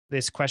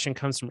This question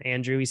comes from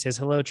Andrew. He says,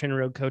 hello,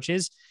 TrainerRoad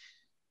coaches.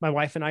 My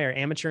wife and I are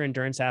amateur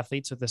endurance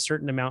athletes with a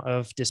certain amount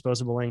of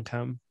disposable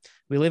income.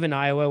 We live in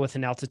Iowa with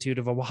an altitude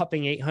of a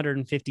whopping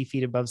 850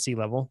 feet above sea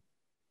level.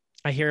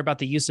 I hear about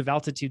the use of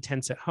altitude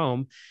tents at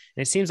home,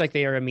 and it seems like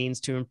they are a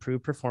means to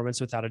improve performance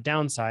without a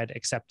downside,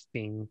 except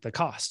being the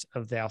cost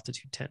of the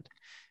altitude tent.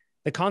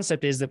 The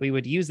concept is that we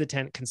would use the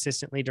tent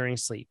consistently during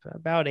sleep,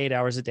 about 8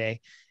 hours a day,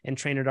 and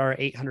train at our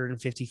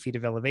 850 feet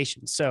of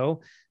elevation.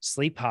 So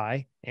sleep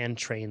high and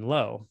train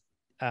low.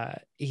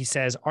 He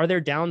says, are there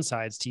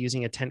downsides to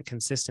using a tent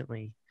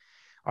consistently?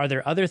 Are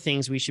there other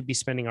things we should be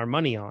spending our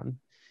money on?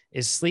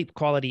 Is sleep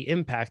quality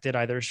impacted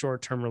either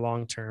short-term or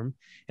long-term?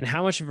 And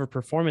how much of a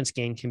performance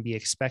gain can be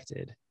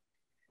expected?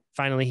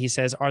 Finally, he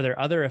says, are there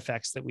other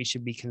effects that we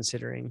should be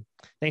considering?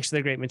 Thanks for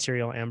the great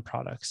material and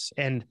products.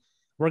 And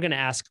we're going to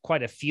ask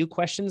quite a few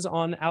questions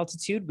on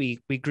altitude. We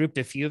grouped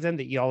a few of them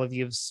that all of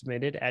you have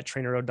submitted at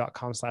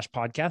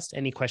trainerroad.com/podcast.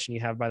 Any question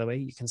you have, by the way,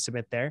 you can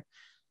submit there.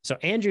 So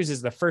Andrew's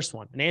is the first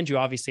one. And Andrew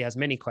obviously has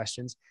many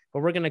questions,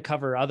 but we're going to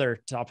cover other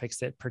topics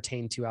that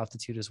pertain to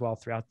altitude as well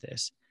throughout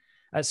this.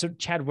 So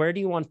Chad, where do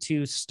you want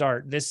to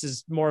start? This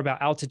is more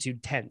about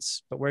altitude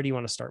tents, but where do you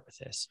want to start with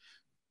this?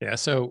 Yeah,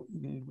 so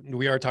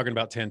we are talking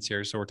about tents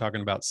here. So we're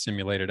talking about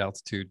simulated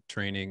altitude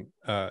training.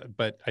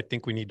 But I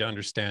think we need to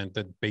understand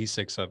the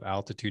basics of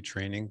altitude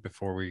training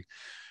before we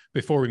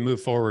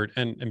move forward.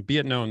 And be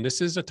it known, this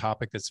is a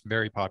topic that's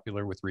very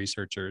popular with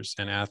researchers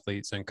and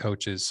athletes and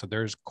coaches. So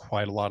there's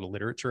quite a lot of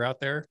literature out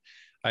there.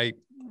 I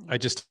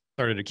just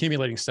started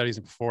accumulating studies,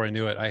 and before I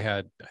knew it, I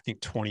had, I think,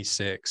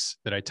 26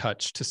 that I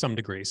touched to some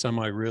degree. Some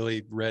I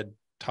really read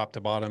top to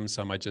bottom.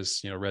 Some I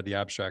just, read the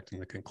abstract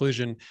and the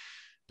conclusion.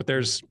 But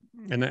there's,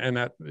 and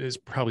that is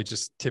probably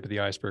just tip of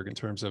the iceberg in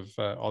terms of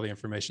all the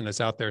information that's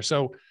out there.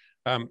 So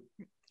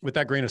with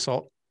that grain of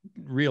salt,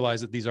 realize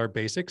that these are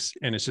basics,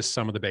 and it's just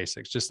some of the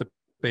basics, just the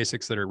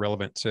basics that are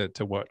relevant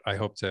to what I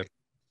hope to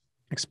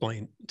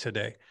explain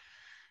today.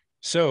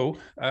 So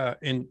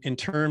in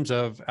terms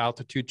of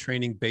altitude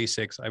training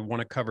basics, I want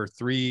to cover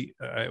three,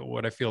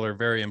 what I feel are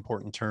very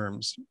important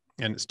terms,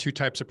 and it's two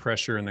types of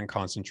pressure and then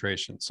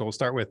concentration. So we'll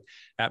start with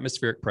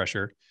atmospheric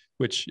pressure,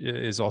 which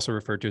is also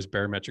referred to as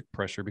barometric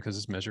pressure because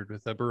it's measured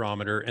with a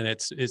barometer, and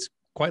it's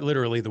quite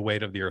literally the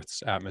weight of the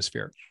Earth's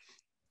atmosphere.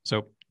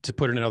 So to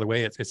put it another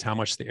way, it's how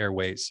much the air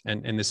weighs.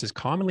 And this is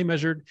commonly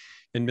measured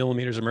in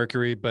millimeters of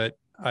mercury, but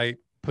I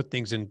put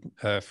things in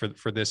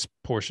for this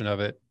portion of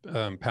it,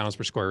 pounds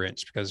per square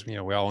inch, because, we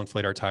all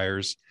inflate our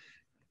tires.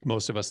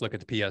 Most of us look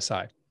at the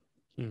PSI.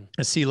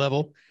 At sea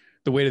level,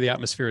 the weight of the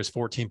atmosphere is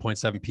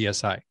 14.7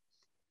 PSI.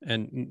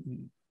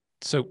 And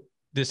so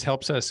this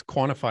helps us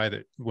quantify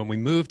that when we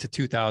move to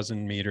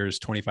 2,000 meters,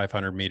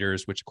 2,500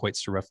 meters, which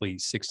equates to roughly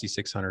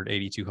 6,600,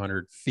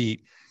 8,200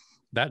 feet,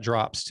 that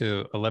drops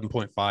to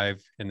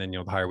 11.5. And then,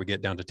 the higher we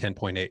get, down to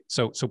 10.8.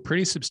 So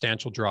pretty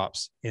substantial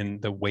drops in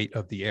the weight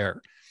of the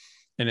air.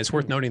 And it's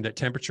worth noting that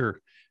temperature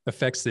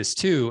affects this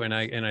too. And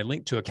I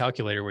linked to a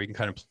calculator where you can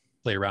kind of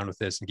play around with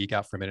this and geek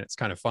out for a minute. It's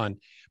kind of fun.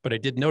 But I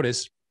did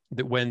notice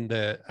that when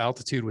the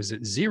altitude was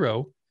at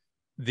 0,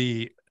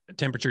 the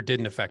temperature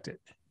didn't affect it.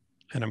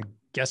 And I'm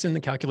guessing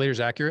the calculator is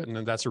accurate,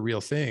 and that's a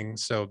real thing.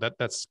 So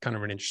that's kind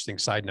of an interesting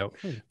side note.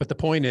 But the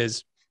point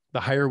is, the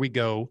higher we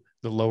go,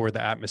 the lower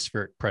the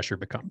atmospheric pressure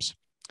becomes.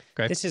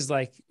 Okay. This is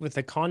like with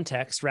the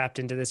context wrapped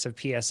into this of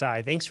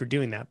PSI. Thanks for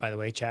doing that, by the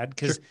way, Chad,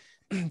 because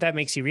that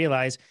makes you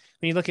realize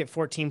when you look at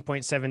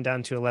 14.7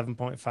 down to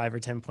 11.5 or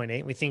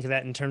 10.8, we think of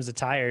that in terms of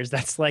tires.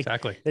 That's like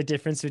the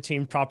difference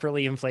between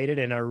properly inflated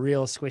and a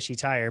real squishy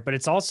tire. But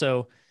it's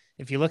also,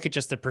 if you look at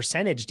just the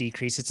percentage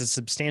decrease, it's a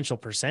substantial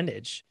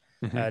percentage.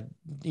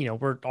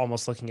 We're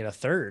almost looking at a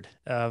third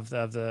of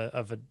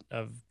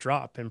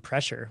drop in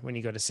pressure when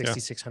you go to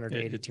 6,600 to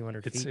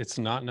 8,200 feet. It's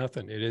not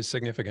nothing. It is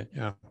significant.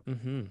 Yeah.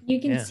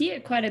 You can see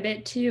it quite a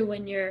bit too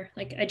when you're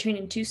like, I train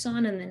in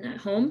Tucson and then at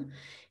home,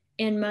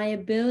 and my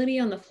ability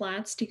on the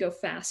flats to go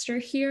faster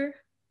here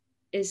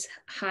is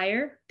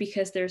higher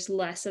because there's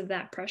less of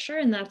that pressure.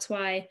 And that's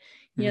why,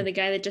 the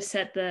guy that just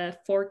set the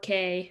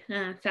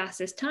 4K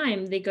fastest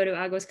time, they go to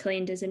Aguas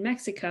Calientes in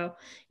Mexico.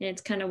 And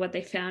it's kind of what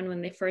they found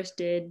when they first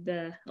did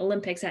the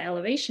Olympics at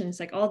elevation. It's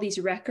like all these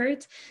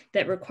records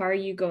that require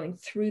you going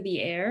through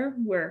the air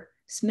were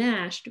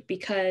smashed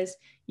because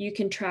you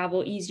can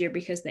travel easier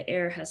because the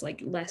air has like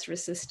less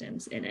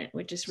resistance in it,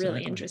 which is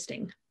really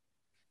interesting.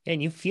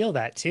 And you feel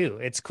that too.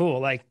 It's cool.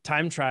 Like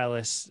time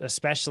trialists,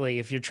 especially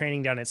if you're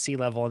training down at sea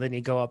level and then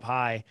you go up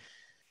high,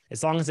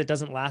 as long as it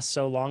doesn't last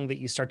so long that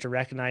you start to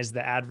recognize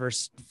the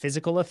adverse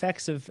physical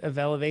effects of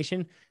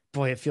elevation,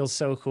 boy, it feels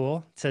so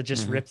cool to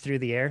just rip through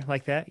the air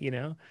like that,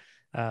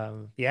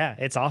 Yeah,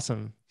 it's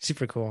awesome.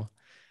 Super cool.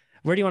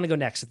 Where do you want to go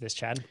next with this,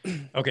 Chad?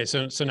 Okay,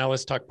 so now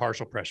let's talk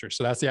partial pressure.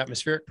 So that's the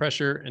atmospheric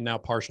pressure, and now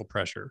partial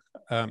pressure.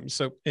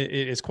 So it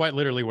is quite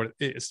literally what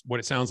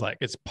it sounds like.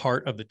 It's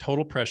part of the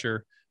total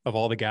pressure of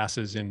all the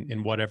gases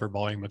in whatever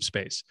volume of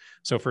space.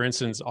 So for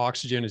instance,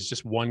 oxygen is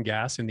just one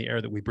gas in the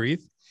air that we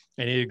breathe,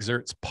 and it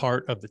exerts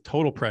part of the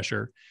total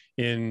pressure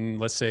in,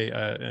 let's say,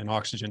 an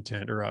oxygen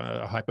tent or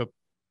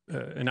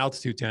an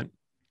altitude tent.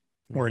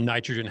 or a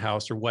nitrogen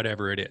house or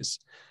whatever it is.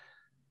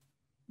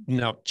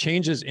 Now,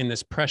 changes in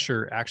this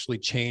pressure actually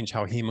change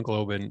how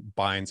hemoglobin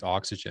binds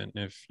oxygen.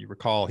 If you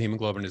recall,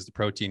 hemoglobin is the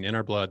protein in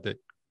our blood that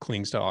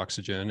clings to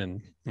oxygen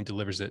and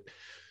delivers it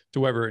to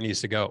wherever it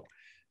needs to go.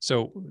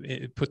 So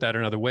put that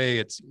another way,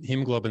 it's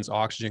hemoglobin's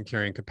oxygen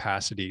carrying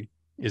capacity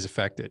is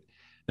affected.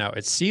 Now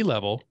at sea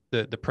level,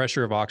 the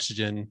pressure of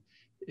oxygen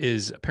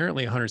is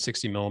apparently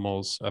 160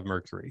 millimoles of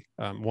mercury,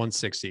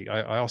 160.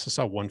 I also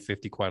saw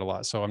 150 quite a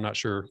lot, so I'm not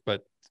sure,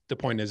 but the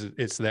point is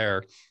it's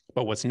there.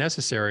 But what's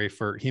necessary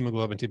for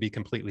hemoglobin to be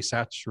completely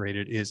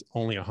saturated is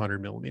only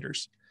 100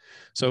 millimeters.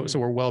 So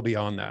we're well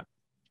beyond that.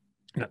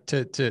 Now,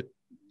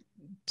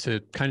 to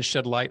kind of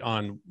shed light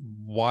on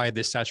why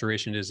this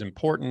saturation is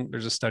important,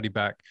 there's a study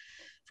back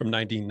from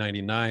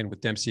 1999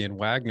 with Dempsey and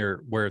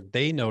Wagner, where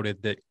they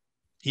noted that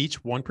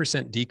each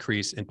 1%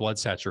 decrease in blood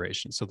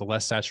saturation, so the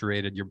less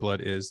saturated your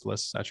blood is, the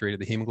less saturated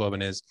the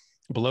hemoglobin is,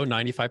 below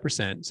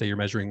 95%, say you're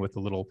measuring with a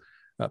little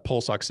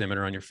pulse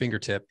oximeter on your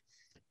fingertip,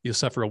 you'll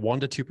suffer a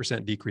 1 to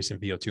 2% decrease in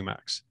VO2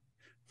 max.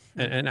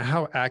 And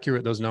how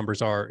accurate those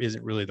numbers are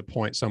isn't really the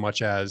point so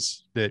much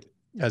as that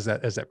as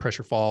that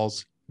pressure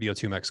falls,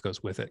 VO2 max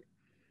goes with it.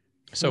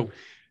 So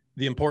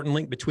the important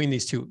link between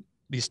these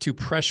two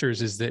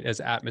pressures is that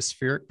as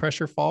atmospheric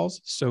pressure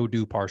falls, so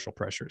do partial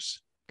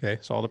pressures. Okay,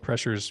 so all the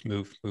pressures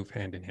move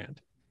hand in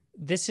hand.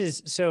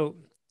 Is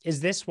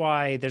this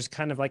why there's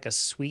kind of like a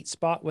sweet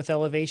spot with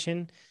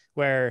elevation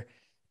where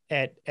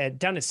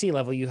down at sea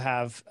level, you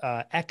have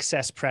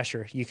excess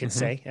pressure, you could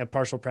say, and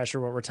partial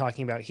pressure, what we're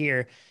talking about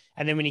here.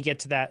 And then when you get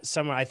to that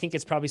somewhere, I think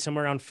it's probably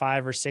somewhere around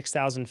 5,000 or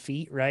 6,000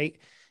 feet, right?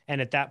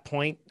 And at that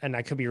point, and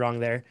I could be wrong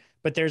there,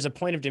 but there's a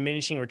point of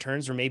diminishing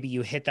returns where maybe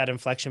you hit that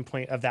inflection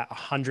point of that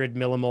 100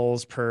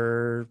 millimoles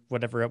per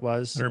whatever it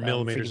was. 100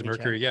 millimeters of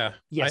mercury. Yeah.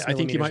 Yes, I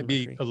think you might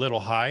be a little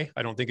high.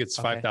 I don't think it's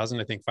 5,000.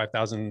 I think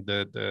 5,000,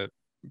 the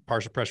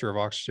partial pressure of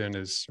oxygen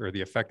is, or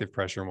the effective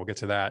pressure, and we'll get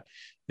to that,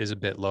 is a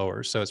bit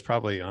lower. So it's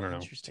probably, I don't know,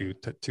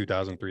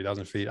 2,000,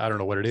 3,000 feet. I don't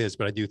know what it is,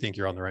 but I do think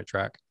you're on the right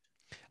track.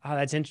 Oh,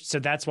 that's interesting. So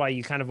that's why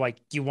you kind of like,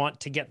 you want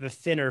to get the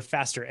thinner,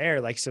 faster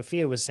air, like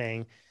Sophia was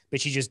saying,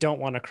 but you just don't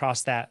want to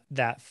cross that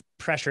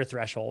pressure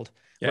threshold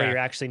where you're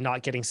actually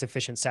not getting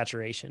sufficient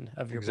saturation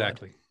of your blood.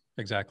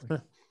 Exactly. Huh.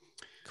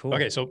 Cool.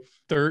 Okay. So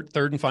third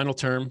and final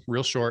term,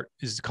 real short,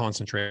 is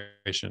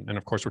concentration. And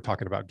of course, we're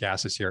talking about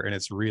gases here, and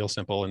it's real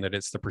simple in that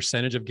it's the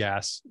percentage of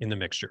gas in the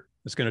mixture.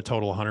 It's going to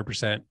total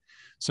 100%.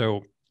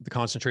 So the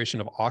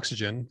concentration of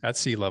oxygen at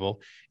sea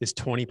level is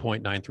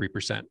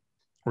 20.93%.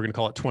 We're going to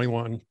call it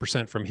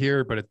 21% from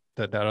here, but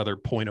that other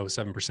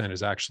 0.07%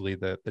 is actually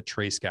the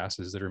trace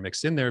gases that are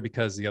mixed in there,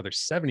 because the other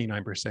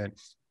 79%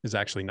 is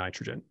actually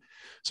nitrogen.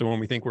 So when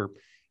we think we're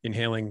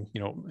inhaling,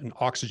 an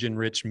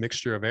oxygen-rich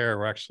mixture of air,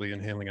 we're actually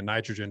inhaling a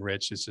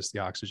nitrogen-rich. It's just the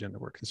oxygen that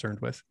we're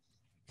concerned with.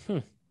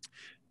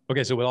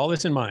 Okay, so with all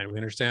this in mind,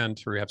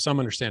 we have some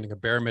understanding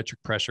of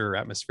barometric pressure,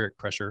 atmospheric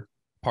pressure,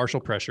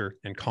 partial pressure,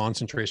 and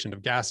concentration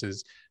of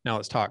gases. Now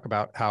let's talk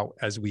about how,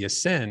 as we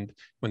ascend,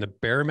 when the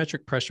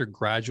barometric pressure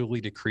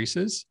gradually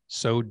decreases,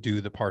 so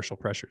do the partial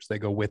pressures. They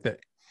go with it.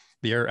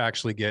 The air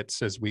actually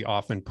gets, as we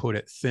often put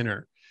it,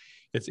 thinner.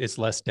 It's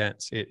less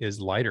dense. It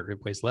is lighter.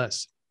 It weighs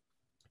less.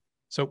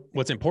 So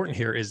what's important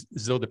here is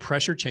though the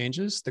pressure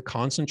changes, the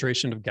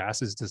concentration of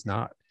gases does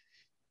not.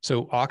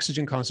 So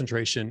oxygen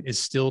concentration is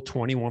still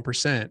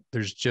 21%.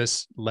 There's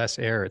just less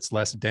air. It's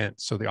less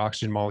dense. So the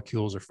oxygen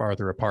molecules are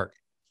farther apart.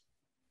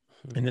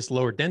 And this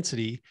lower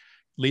density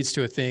leads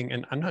to a thing,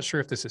 and I'm not sure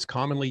if this is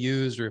commonly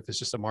used or if it's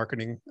just a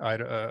marketing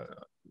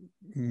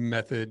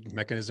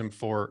mechanism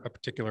for a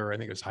particular, I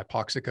think it was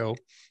Hypoxico.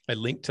 I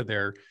linked to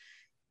their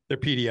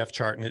PDF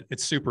chart, and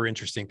it's super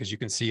interesting because you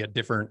can see at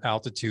different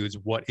altitudes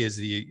what is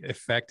the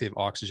effective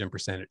oxygen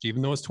percentage,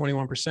 even though it's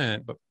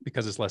 21%, but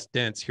because it's less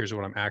dense, here's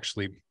what I'm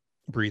actually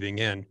breathing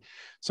in.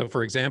 So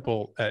for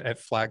example, at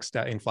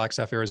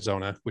Flagstaff,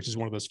 Arizona, which is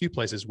one of those few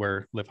places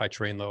where live high,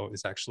 train low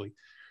is actually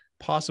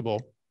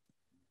possible,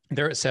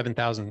 they're at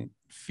 7,000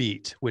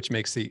 feet, which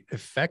makes the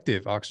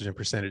effective oxygen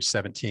percentage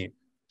 17.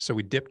 So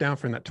we dip down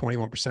from that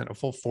 21%, a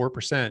full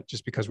 4%,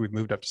 just because we've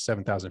moved up to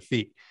 7,000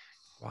 feet.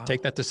 Wow.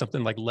 Take that to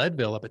something like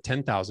Leadville up at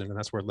 10,000, and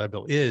that's where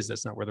Leadville is.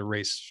 That's not where the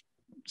race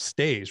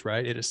stays,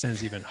 right? It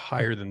ascends even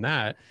higher than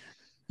that.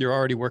 You're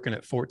already working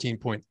at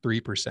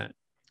 14.3%.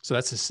 So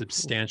that's a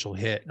substantial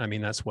hit. I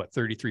mean, that's what,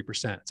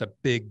 33%. It's a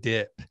big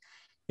dip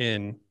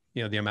in,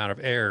 the amount of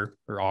air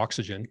or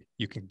oxygen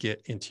you can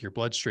get into your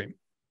bloodstream.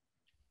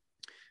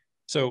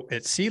 So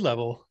at sea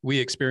level, we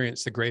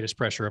experience the greatest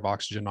pressure of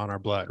oxygen on our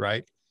blood,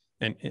 right?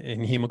 And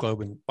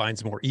hemoglobin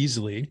binds more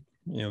easily.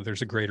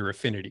 There's a greater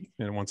affinity.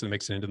 And once it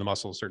makes it into the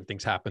muscle, certain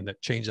things happen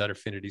that change that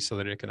affinity so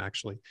that it can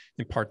actually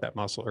impart that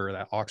muscle or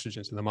that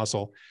oxygen to the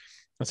muscle.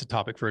 That's a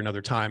topic for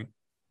another time.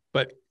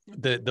 But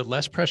the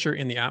less pressure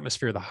in the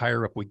atmosphere, the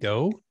higher up we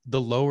go,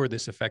 the lower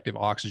this effective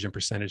oxygen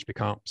percentage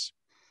becomes.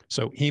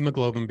 So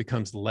hemoglobin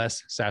becomes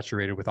less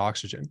saturated with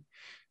oxygen.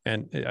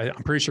 And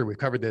I'm pretty sure we've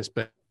covered this,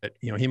 but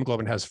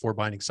hemoglobin has 4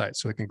 binding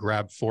sites, so it can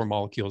grab 4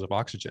 molecules of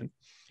oxygen.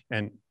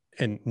 And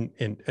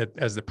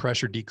as the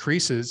pressure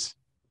decreases,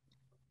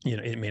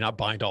 it may not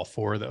bind all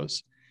 4 of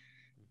those.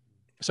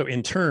 So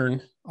in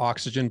turn,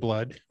 oxygen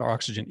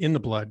in the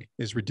blood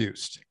is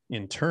reduced.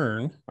 In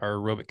turn, our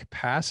aerobic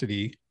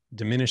capacity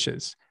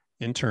diminishes.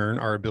 In turn,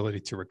 our ability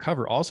to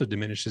recover also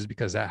diminishes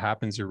because that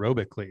happens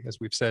aerobically, as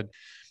we've said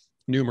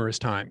numerous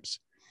times.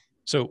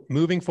 So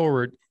moving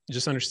forward,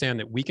 just understand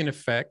that we can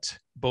affect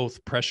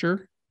both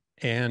pressure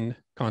and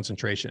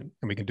concentration,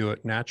 and we can do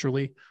it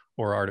naturally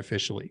or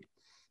artificially.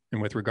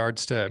 And with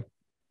regards to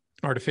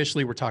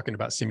artificially, we're talking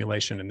about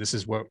simulation. And this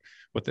is what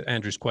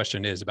Andrew's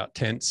question is about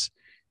tents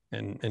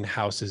and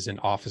houses and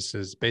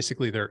offices.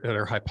 Basically,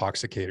 they're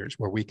hypoxicators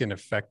where we can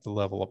affect the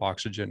level of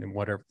oxygen in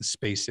whatever the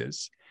space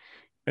is.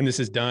 And this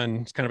is done,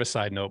 it's kind of a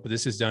side note, but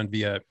this is done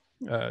via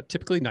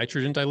typically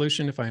nitrogen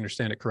dilution, if I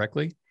understand it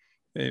correctly,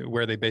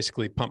 where they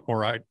basically pump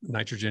more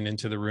nitrogen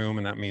into the room.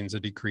 And that means a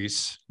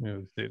decrease.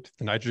 The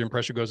nitrogen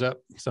pressure goes up,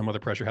 some other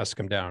pressure has to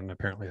come down. And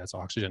apparently that's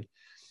oxygen.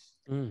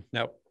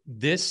 Now,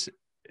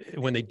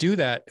 when they do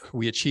that,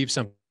 we achieve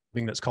something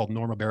that's called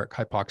normobaric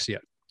hypoxia.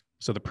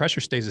 So the pressure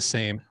stays the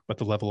same, but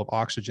the level of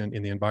oxygen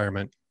in the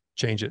environment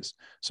changes.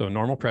 So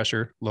normal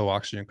pressure, low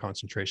oxygen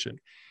concentration.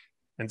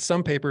 And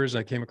some papers,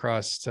 I came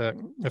across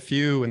a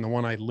few, and the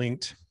one I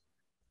linked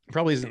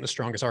probably isn't the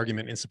strongest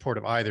argument in support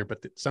of either,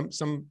 but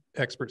some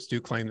experts do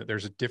claim that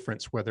there's a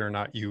difference whether or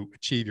not you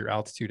achieve your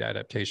altitude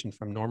adaptation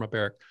from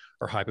normobaric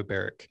or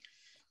hypobaric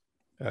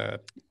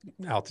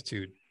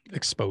altitude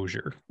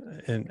exposure.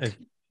 And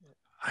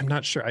I'm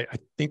not sure. I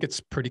think it's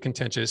pretty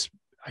contentious.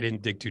 I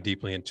didn't dig too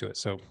deeply into it.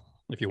 So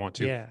if you want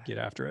to get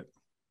after it.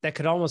 That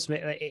could almost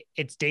make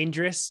it's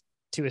dangerous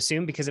to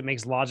assume because it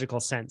makes logical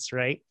sense,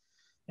 right?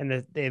 And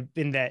that it's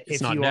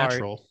if not you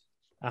natural.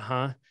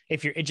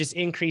 If you're just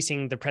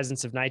increasing the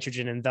presence of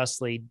nitrogen and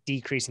thusly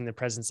decreasing the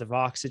presence of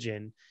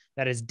oxygen,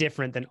 that is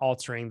different than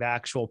altering the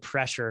actual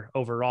pressure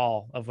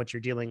overall of what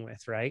you're dealing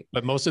with, right?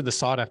 But most of the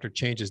sought after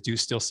changes do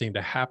still seem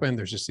to happen.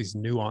 There's just these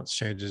nuanced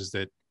changes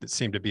that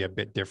seem to be a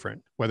bit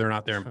different. Whether or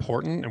not they're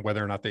important and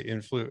whether or not they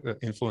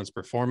influence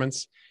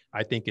performance,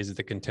 I think is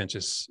the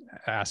contentious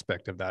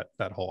aspect of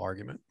that whole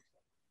argument.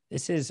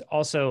 This is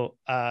also,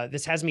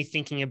 this has me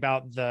thinking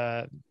about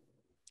the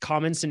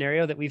common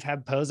scenario that we've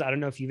had posed. I don't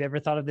know if you've ever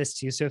thought of this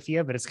too,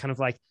 Sophia, but it's kind of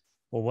like,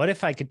 well, what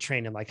if I could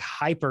train in like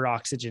hyper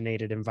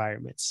oxygenated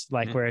environments,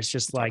 like where it's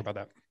just like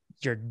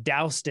you're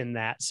doused in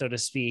that, so to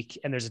speak,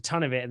 and there's a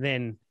ton of it, and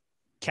then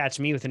catch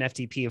me with an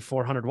FTP of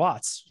 400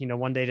 watts,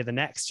 one day to the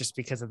next, just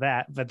because of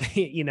that. But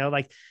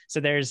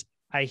so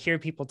I hear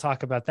people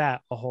talk about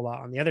that a whole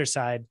lot. On the other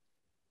side,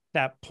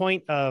 that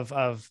point of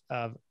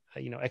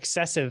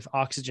excessive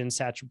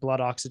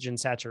blood oxygen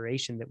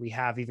saturation that we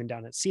have even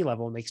down at sea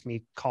level makes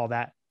me call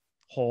that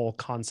whole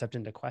concept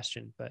into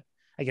question. But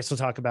I guess we'll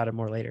talk about it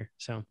more later.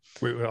 So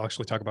we'll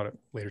actually talk about it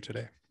later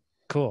today.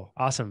 Cool.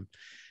 Awesome.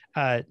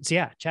 So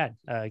yeah, Chad,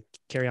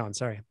 carry on.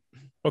 Sorry.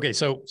 Okay.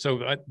 So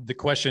the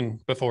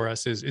question before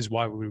us is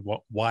why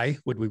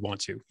would we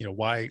want to,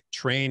 why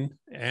train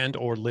and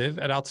or live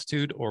at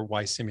altitude, or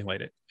why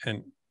simulate it?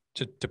 And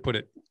to put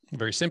it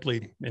very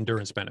simply,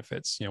 endurance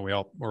benefits.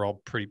 We're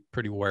all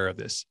pretty aware of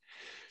this.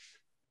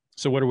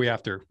 So what are we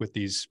after with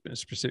these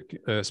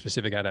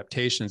specific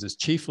adaptations? Is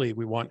chiefly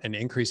we want an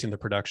increase in the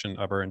production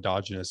of our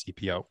endogenous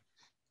EPO.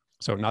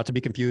 So not to be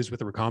confused with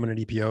the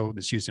recombinant EPO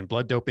that's used in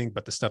blood doping,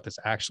 but the stuff that's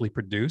actually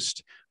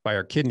produced by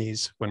our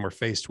kidneys when we're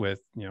faced with,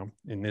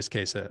 in this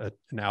case,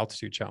 an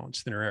altitude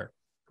challenge, thinner air.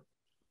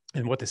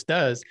 And what this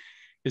does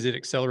is it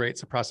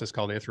accelerates a process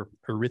called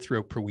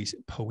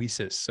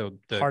erythropoiesis. So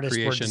the hardest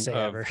creation word to say of,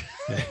 ever.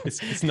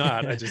 it's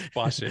not, I just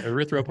botched it,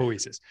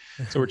 erythropoiesis.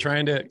 So we're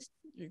trying to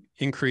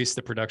increase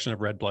the production of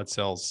red blood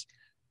cells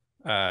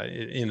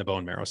in the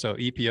bone marrow. So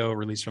EPO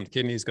released from the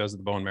kidneys goes to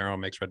the bone marrow,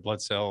 makes red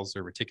blood cells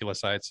or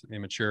reticulocytes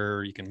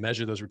immature. You can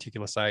measure those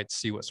reticulocytes,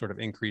 see what sort of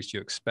increase you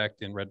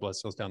expect in red blood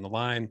cells down the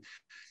line,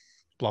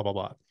 blah, blah,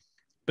 blah.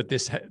 But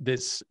this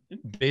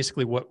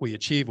basically what we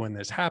achieve when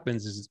this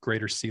happens is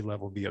greater sea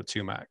level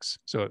VO2 max.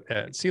 So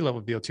at sea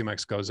level, VO2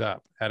 max goes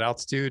up. At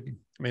altitude, it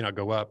may not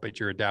go up, but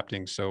you're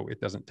adapting so it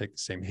doesn't take the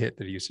same hit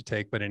that it used to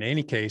take. But in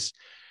any case,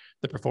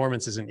 the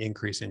performance is an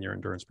increase in your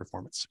endurance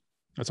performance.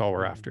 That's all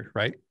we're after,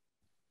 right?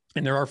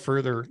 And there are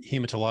further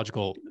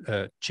hematological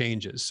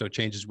changes, so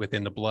changes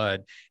within the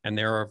blood, and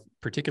there are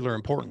particular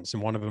importance.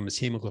 And one of them is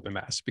hemoglobin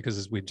mass,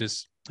 because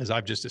as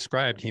I've just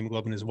described,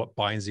 hemoglobin is what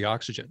binds the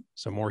oxygen.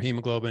 So more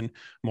hemoglobin,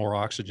 more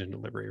oxygen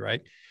delivery,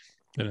 right?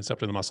 And it's up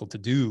to the muscle to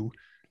do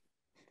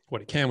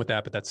what it can with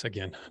that, but that's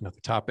again another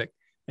topic.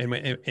 And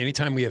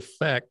anytime we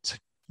affect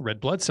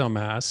red blood cell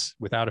mass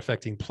without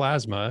affecting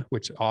plasma,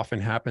 which often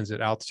happens at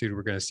altitude,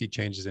 we're going to see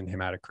changes in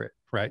hematocrit,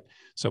 right?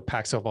 So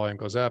packed cell volume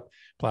goes up,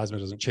 plasma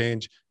doesn't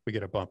change, we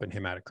get a bump in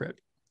hematocrit.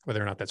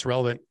 Whether or not that's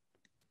relevant,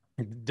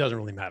 it doesn't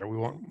really matter. We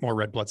want more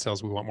red blood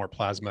cells, we want more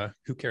plasma.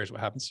 Who cares what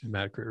happens to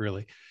hematocrit,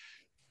 really?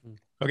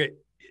 Okay,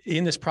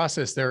 in this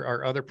process, there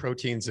are other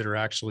proteins that are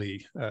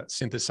actually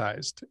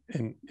synthesized.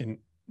 And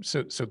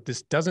so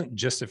this doesn't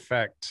just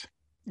affect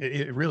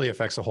it really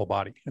affects the whole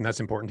body, and that's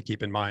important to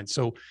keep in mind.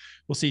 So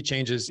we'll see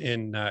changes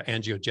in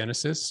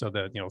angiogenesis, so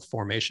the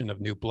formation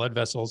of new blood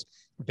vessels,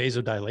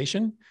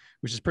 vasodilation,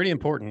 which is pretty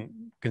important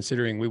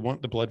considering we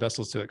want the blood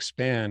vessels to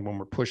expand when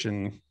we're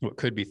pushing what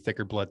could be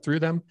thicker blood through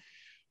them.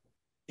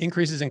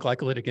 Increases in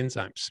glycolytic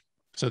enzymes,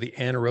 so the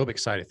anaerobic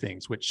side of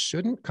things, which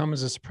shouldn't come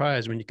as a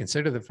surprise when you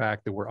consider the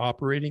fact that we're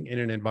operating in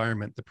an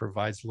environment that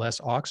provides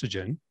less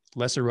oxygen,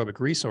 less aerobic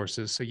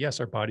resources. So yes,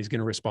 our body's going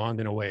to respond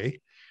in a way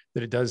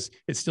that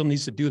it still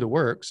needs to do the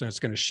work. So it's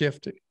going to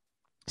shift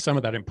some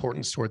of that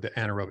importance toward the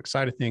anaerobic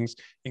side of things,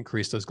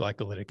 increase those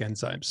glycolytic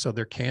enzymes. So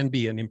there can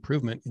be an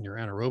improvement in your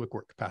anaerobic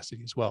work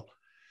capacity as well.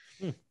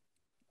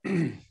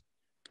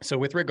 So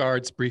with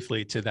regards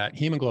briefly to that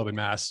hemoglobin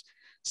mass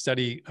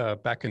study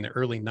back in the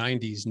early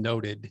 90s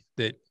noted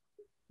that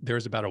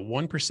there's about a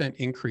 1%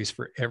 increase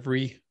for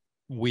every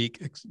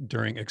week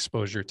during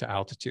exposure to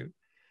altitude.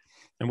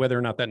 And whether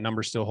or not that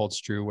number still holds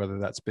true, whether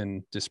that's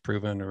been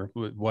disproven or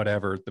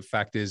whatever, the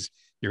fact is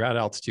you're at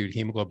altitude,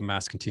 hemoglobin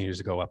mass continues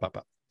to go up, up,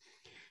 up.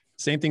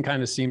 Same thing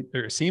kind of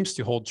seems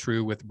to hold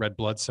true with red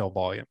blood cell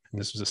volume. And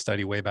this was a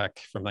study way back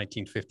from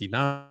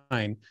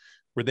 1959,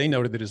 where they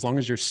noted that as long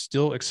as you're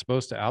still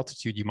exposed to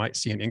altitude, you might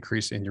see an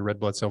increase in your red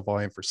blood cell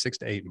volume for 6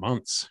 to 8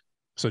 months.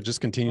 So it just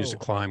continues to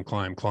climb,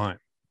 climb, climb,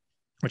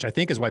 which I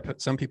think is why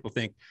some people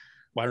think,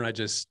 why don't I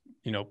just,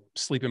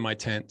 sleep in my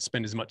tent,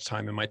 spend as much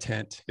time in my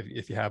tent,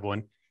 if you have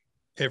one,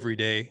 every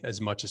day as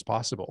much as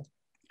possible.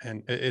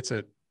 And it's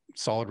a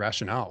solid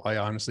rationale. I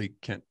honestly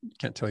can't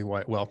tell you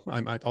why. Well,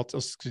 I'll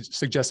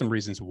suggest some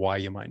reasons why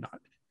you might not.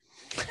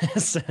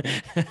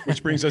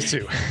 Which brings us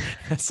to.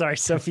 Sorry,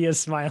 Sophia's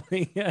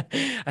smiling.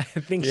 I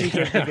think she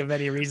can think of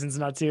any reasons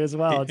not to as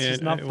well. It's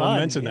just not fun. We'll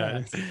mention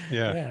that.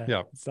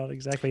 Yeah. It's not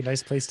exactly a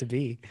nice place to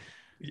be.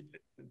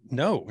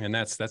 No, and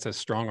that's a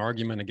strong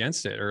argument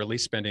against it, or at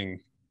least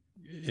spending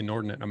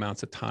inordinate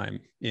amounts of time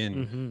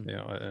in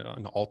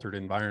an altered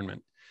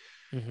environment.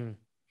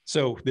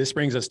 So this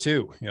brings us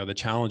to the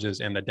challenges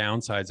and the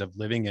downsides of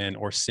living in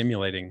or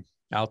simulating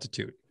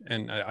altitude.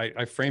 And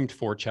I framed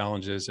 4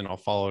 challenges, and I'll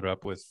follow it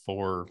up with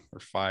 4 or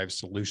 5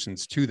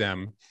 solutions to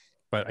them.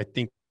 But I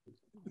think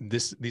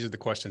these are the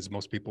questions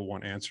most people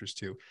want answers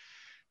to.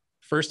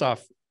 First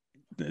off,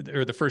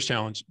 the first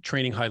challenge: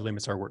 training high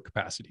limits our work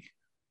capacity.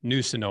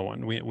 News to no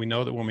one. We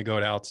know that when we go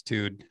to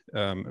altitude,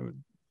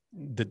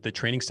 the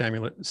training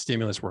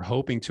stimulus we're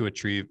hoping to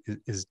achieve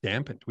is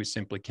dampened. We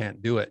simply can't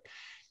do it.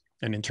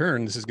 And in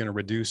turn, this is going to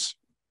reduce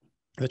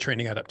the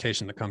training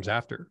adaptation that comes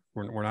after.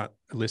 We're not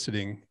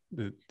eliciting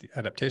the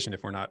adaptation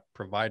if we're not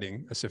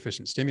providing a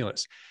sufficient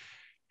stimulus.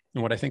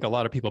 And what I think a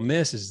lot of people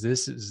miss is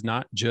this is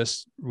not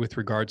just with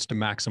regards to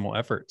maximal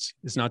efforts.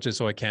 It's not just,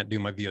 I can't do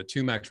my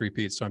VO2 max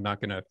repeats, so I'm not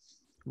going to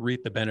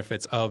reap the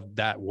benefits of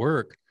that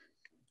work.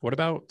 What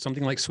about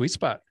something like sweet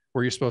spot,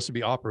 where you're supposed to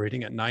be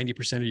operating at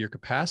 90% of your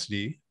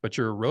capacity, but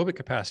your aerobic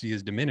capacity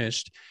is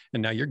diminished,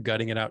 and now you're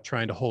gutting it out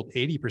trying to hold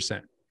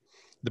 80%.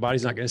 The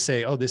body's not going to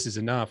say, oh, this is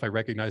enough. I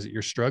recognize that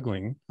you're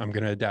struggling. I'm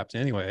going to adapt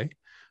anyway.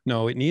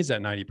 No, it needs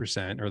that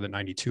 90% or the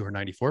 92 or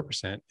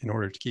 94% in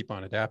order to keep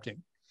on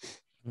adapting.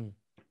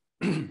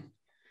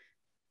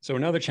 So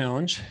another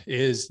challenge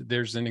is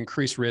there's an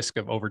increased risk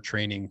of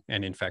overtraining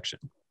and infection.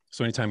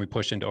 So anytime we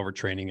push into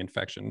overtraining,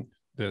 infection,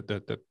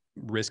 the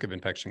risk of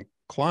infection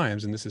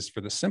climbs. And this is for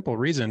the simple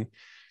reason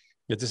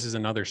that this is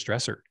another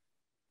stressor.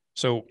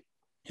 So,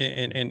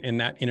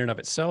 and that in and of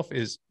itself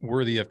is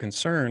worthy of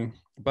concern,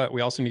 but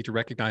we also need to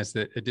recognize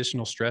that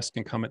additional stress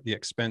can come at the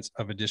expense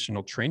of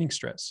additional training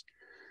stress.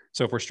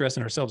 So if we're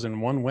stressing ourselves in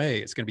one way,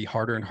 it's going to be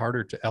harder and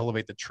harder to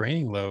elevate the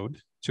training load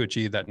to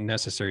achieve that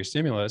necessary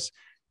stimulus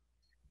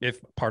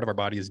if part of our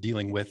body is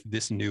dealing with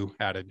this new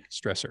added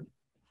stressor.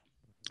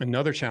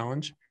 Another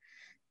challenge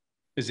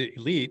is that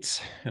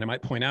elites, and I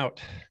might point out,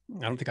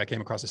 I don't think I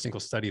came across a single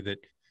study that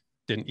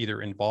didn't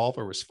either involve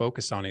or was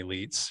focused on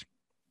elites,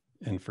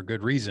 and for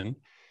good reason,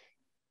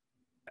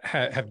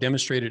 have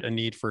demonstrated a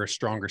need for a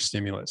stronger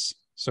stimulus.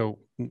 So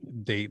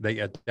they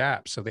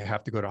adapt. So they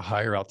have to go to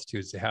higher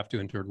altitudes. They have to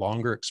endure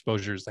longer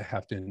exposures. They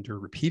have to endure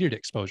repeated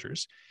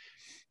exposures.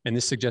 And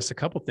this suggests a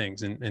couple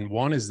things. And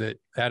one is that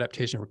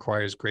adaptation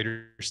requires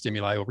greater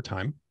stimuli over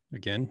time.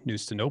 Again,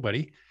 news to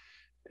nobody.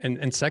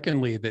 And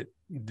secondly,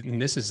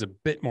 and this is a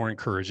bit more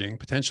encouraging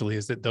potentially,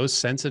 is that those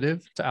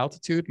sensitive to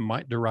altitude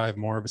might derive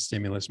more of a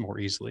stimulus more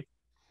easily.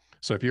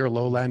 So if you're a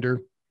lowlander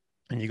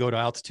and you go to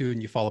altitude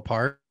and you fall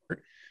apart,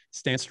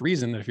 stands to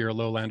reason that if you're a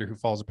lowlander who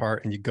falls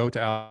apart and you go to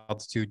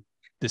altitude,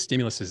 the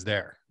stimulus is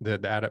there. The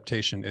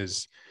adaptation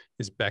is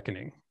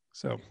beckoning.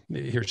 So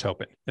here's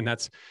hoping. And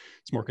it's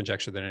more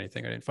conjecture than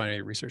anything. I didn't find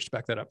any research to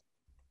back that up.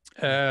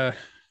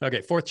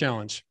 Okay, fourth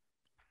challenge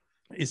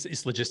is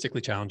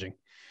logistically challenging.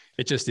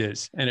 It just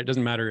is. And it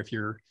doesn't matter if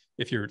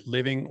you're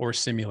living or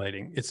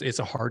simulating. It's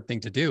a hard thing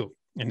to do.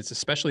 And it's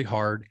especially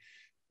hard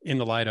in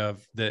the light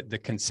of the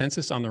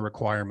consensus on the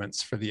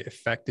requirements for the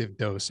effective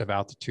dose of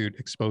altitude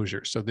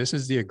exposure. So this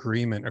is the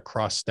agreement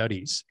across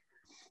studies.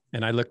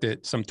 And I looked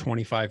at some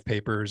 25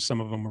 papers. Some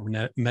of them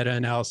were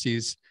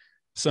meta-analyses.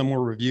 Some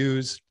were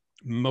reviews.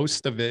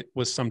 most of it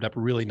was summed up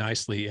really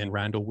nicely in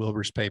Randall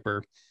Wilbur's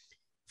paper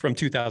from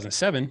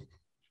 2007,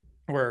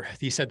 where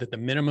he said that the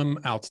minimum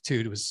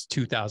altitude was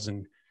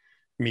 2,000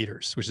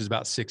 meters, which is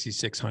about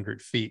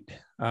 6,600 feet.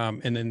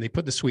 And then they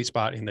put the sweet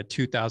spot in the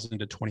 2,000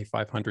 to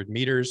 2,500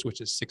 meters,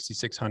 which is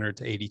 6,600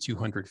 to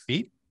 8,200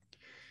 feet.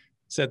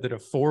 Said that a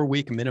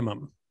 4-week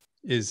minimum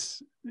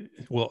is,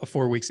 well,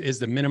 4 weeks is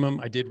the minimum.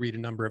 I did read a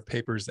number of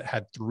papers that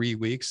had 3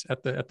 weeks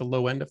at the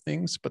low end of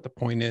things, but the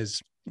point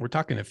is we're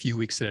talking a few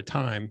weeks at a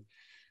time,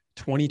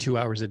 22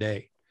 hours a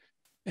day.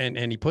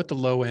 And he put the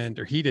low end,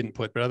 or he didn't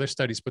put, but other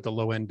studies put the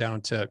low end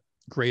down to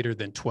greater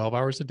than 12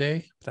 hours a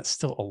day. That's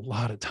still a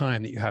lot of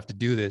time that you have to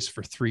do this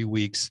for 3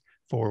 weeks,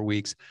 4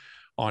 weeks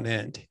on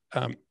end.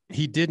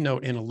 He did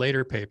note in a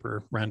later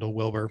paper, Randall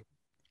Wilbur,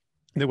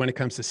 that when it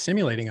comes to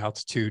simulating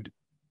altitude,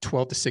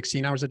 12 to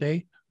 16 hours a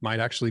day might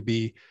actually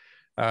be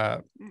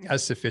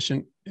as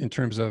sufficient in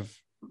terms of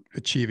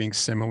achieving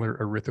similar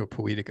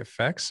erythropoietic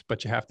effects,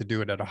 but you have to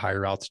do it at a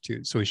higher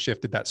altitude. So he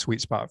shifted that sweet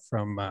spot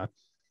from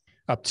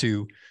up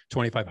to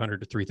 2,500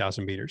 to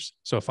 3,000 meters.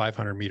 So a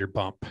 500 meter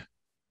bump.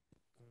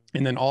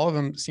 And then all of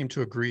them seem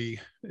to agree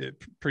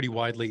pretty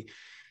widely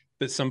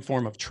that some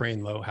form of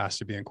train low has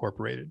to be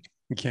incorporated.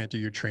 You can't do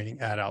your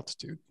training at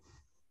altitude.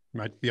 You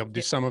might be able to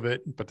do some of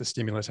it, but the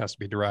stimulus has to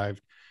be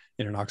derived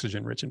in an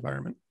oxygen-rich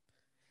environment.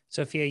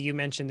 Sophia, you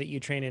mentioned that you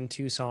train in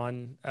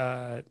Tucson,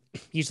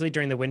 usually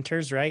during the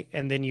winters, right?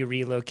 And then you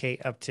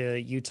relocate up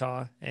to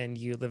Utah and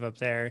you live up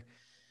there.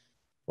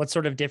 What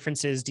sort of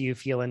differences do you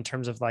feel in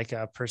terms of like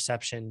a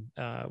perception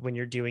when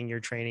you're doing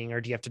your training,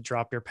 or do you have to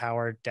drop your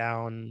power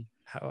down?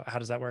 How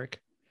does that work?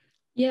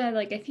 Yeah,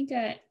 like I think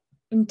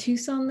in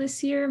Tucson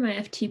this year, my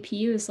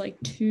FTP was like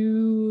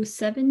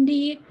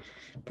 270.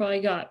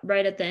 Probably got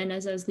right at the end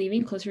as I was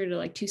leaving, closer to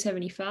like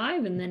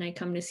 275. And then I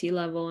come to sea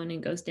level and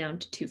it goes down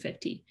to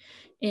 250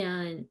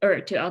 or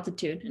to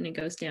altitude, and it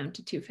goes down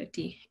to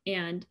 250.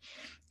 And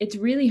it's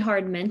really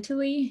hard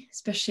mentally,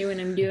 especially when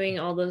I'm doing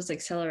all those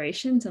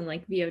accelerations and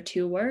like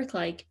VO2 work.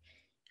 Like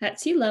at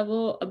sea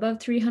level, above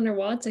 300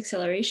 watts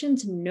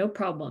accelerations, no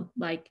problem.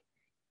 Like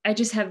I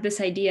just have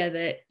this idea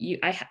that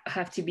I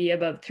have to be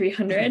above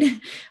 300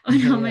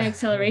 on all my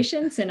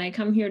accelerations, and I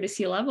come here to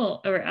sea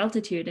level or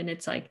altitude, and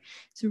it's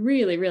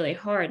really, really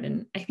hard.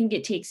 And I think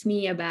it takes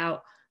me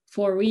about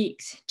 4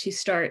 weeks to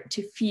start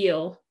to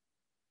feel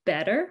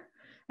better.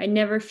 I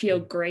never feel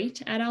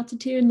great at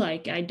altitude.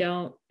 Like I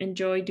don't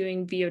enjoy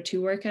doing VO2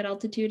 work at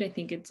altitude. I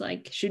think it's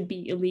should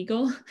be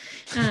illegal.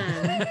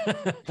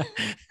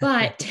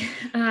 But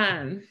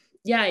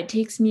yeah, it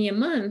takes me a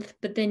month.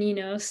 But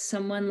then,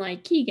 someone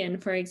like Keegan,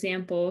 for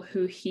example,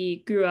 who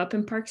he grew up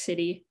in Park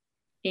City,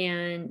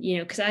 and,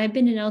 because I have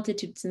been in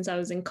altitude since I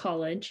was in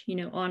college,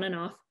 on and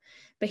off,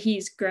 but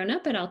he's grown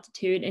up at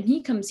altitude, and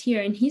he comes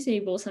here and he's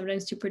able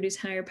sometimes to produce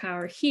higher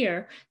power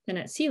here than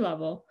at sea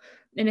level.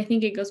 And I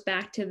think it goes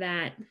back to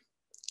that.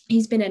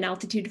 He's been at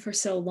altitude for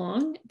so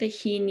long that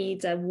he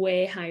needs a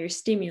way higher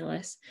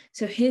stimulus.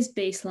 So his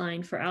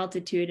baseline for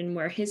altitude and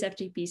where his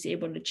FTP is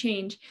able to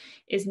change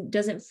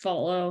doesn't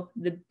follow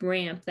the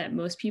ramp that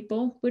most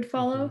people would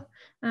follow.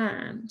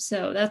 Mm-hmm.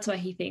 So that's why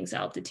he thinks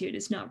altitude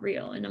is not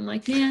real. And I'm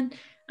like, man,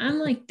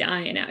 I'm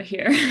dying out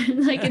here.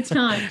 It's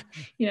not,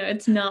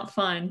 it's not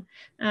fun.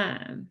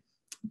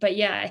 But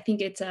yeah, I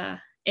think it's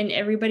and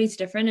everybody's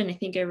different. And I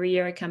think every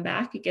year I come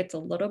back, it gets a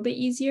little bit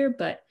easier,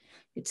 but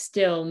it's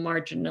still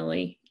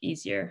marginally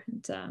easier.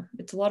 It's a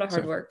lot of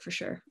hard work for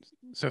sure.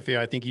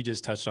 Sophia, I think you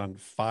just touched on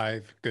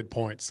 5 good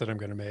points that I'm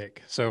going to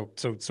make. So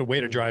way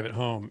to drive it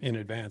home in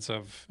advance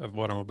of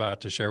what I'm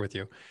about to share with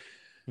you.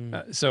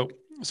 So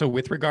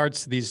with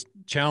regards to these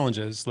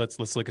challenges, let's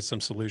look at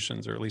some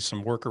solutions, or at least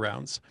some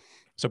workarounds.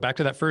 So back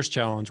to that first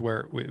challenge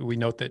where we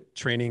note that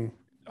training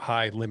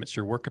high limits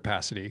your work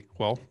capacity.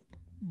 Well,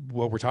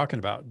 what we're talking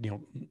about,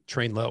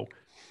 train low.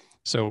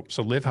 So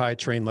live high,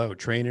 train low,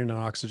 train in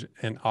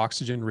an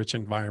oxygen-rich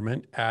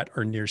environment at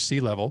or near sea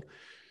level,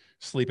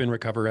 sleep and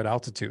recover at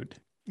altitude.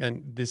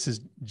 And this is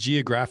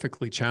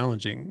geographically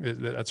challenging.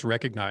 That's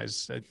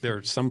recognized. There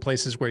are some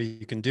places where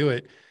you can do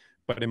it,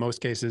 but in most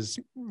cases,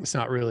 it's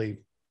not really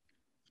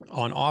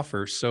on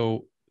offer.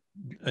 So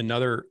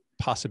another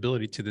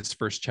possibility to this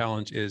first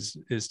challenge is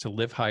to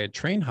live high and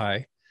train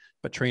high,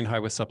 but train high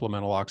with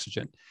supplemental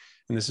oxygen.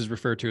 And this is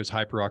referred to as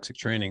hyperoxic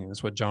training.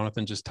 That's what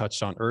Jonathan just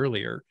touched on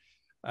earlier.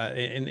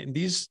 And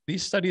these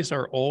studies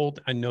are old.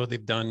 I know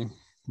they've done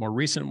more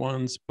recent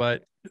ones,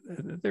 but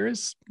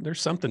there's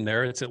something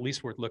there. It's at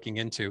least worth looking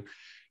into.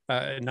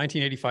 A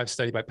 1985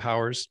 study by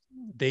Powers,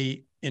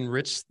 they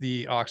enriched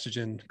the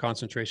oxygen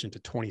concentration to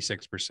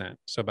 26%,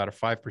 so about a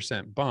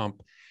 5%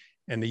 bump,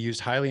 and they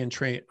used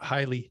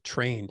highly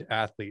trained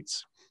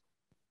athletes.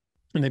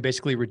 And they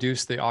basically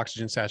reduced the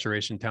oxygen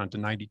saturation down to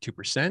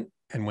 92%.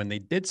 And when they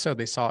did so,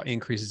 they saw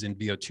increases in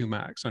VO2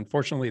 max.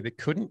 Unfortunately, they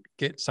couldn't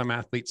get some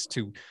athletes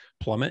to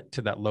plummet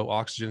to that low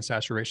oxygen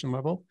saturation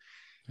level.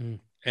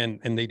 And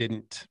they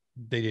didn't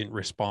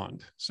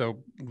respond.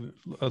 So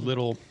a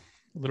little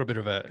little bit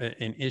of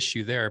an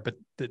issue there. But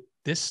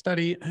this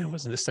study, it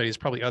wasn't this study, it's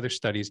probably other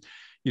studies,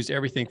 used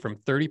everything from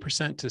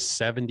 30% to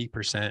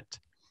 70%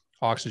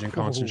 oxygen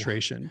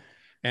concentration.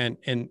 And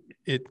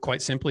it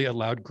quite simply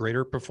allowed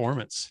greater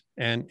performance,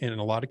 and in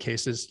a lot of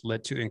cases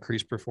led to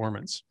increased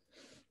performance.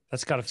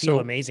 That's got to feel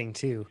amazing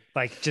too.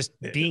 Like just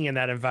being in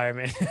that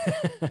environment.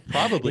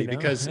 Probably,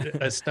 because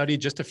a study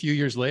just a few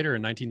years later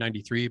in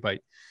 1993 by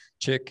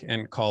Chick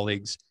and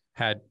colleagues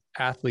had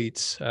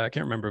athletes, I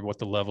can't remember what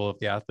the level of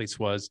the athletes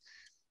was,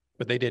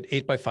 but they did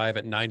 8x5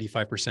 at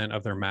 95%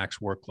 of their max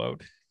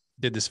workload.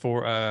 Did this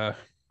for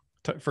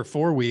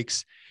 4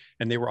 weeks,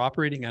 and they were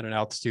operating at an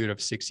altitude of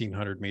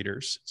 1,600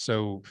 meters.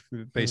 So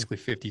basically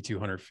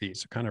 5,200 feet.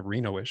 So kind of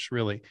Reno-ish,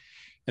 really.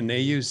 And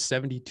they used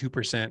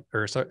 72%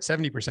 or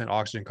 70%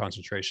 oxygen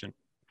concentration,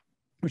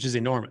 which is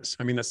enormous.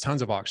 I mean, that's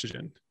tons of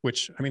oxygen,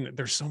 which, I mean,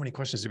 there's so many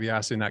questions to be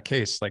asked in that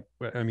case. Like,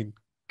 I mean,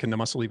 can the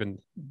muscle even,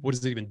 what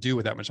does it even do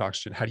with that much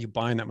oxygen? How do you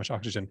bind that much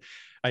oxygen?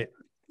 I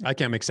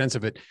can't make sense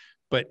of it.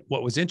 But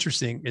what was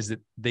interesting is that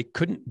they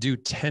couldn't do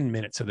 10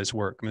 minutes of this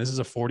work. I mean, this is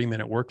a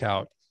 40-minute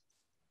workout.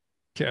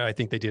 I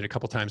think they did a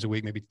couple times a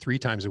week, maybe 3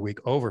 times a week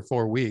over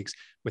 4 weeks.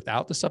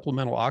 Without the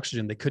supplemental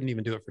oxygen, they couldn't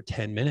even do it for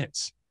 10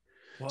 minutes.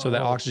 Whoa. So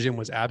that oxygen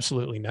was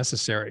absolutely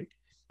necessary.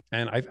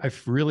 And I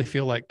really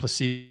feel like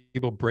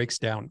placebo breaks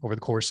down over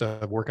the course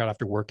of workout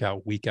after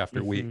workout, week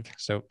after week.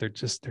 So there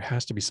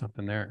has to be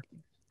something there.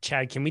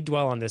 Chad, can we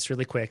dwell on this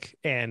really quick?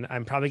 And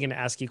I'm probably going to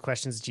ask you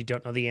questions that you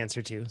don't know the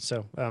answer to.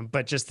 So,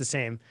 but just the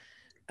same,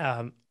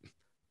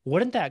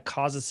 wouldn't that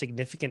cause a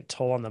significant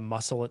toll on the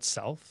muscle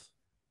itself?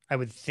 I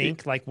would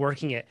think, like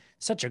working at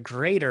such a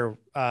greater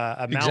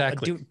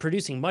amount,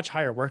 producing much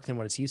higher work than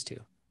what it's used to.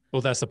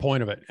 Well, that's the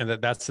point of it. And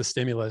that's the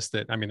stimulus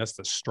that's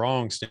the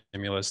strong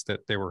stimulus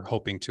that they were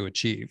hoping to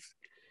achieve.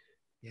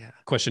 Yeah.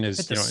 Question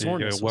is, the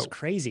soreness was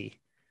crazy,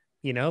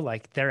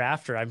 like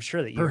thereafter, I'm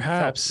sure that you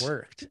perhaps felt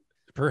worked.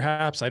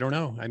 Perhaps, I don't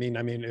know. I mean,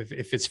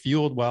 if it's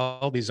fueled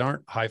well, these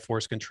aren't high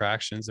force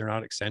contractions. They're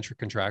not eccentric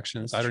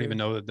contractions. I don't even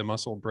know that the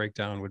muscle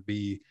breakdown would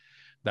be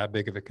that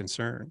big of a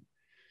concern.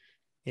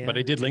 Yeah, but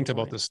I did link to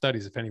both the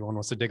studies if anyone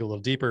wants to dig a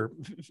little deeper.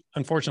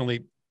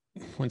 Unfortunately,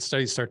 when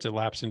studies start to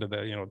lapse into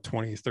the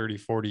 20, 30,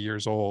 40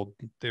 years old,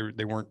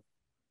 they weren't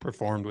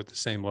performed with the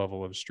same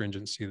level of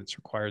stringency that's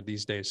required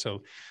these days.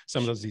 So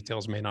some of those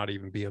details may not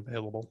even be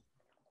available.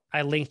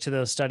 I linked to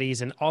those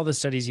studies, and all the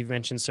studies you've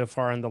mentioned so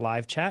far in the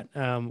live chat.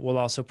 We'll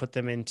also put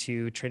them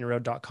into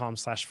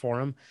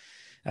trainerroad.com/forum.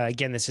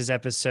 Again, this is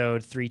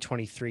episode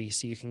 323,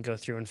 so you can go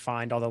through and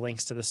find all the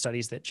links to the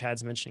studies that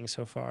Chad's mentioning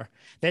so far.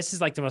 This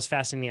is like the most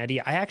fascinating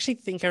idea. I actually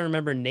think I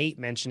remember Nate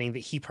mentioning that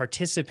he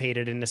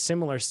participated in a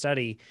similar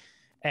study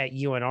at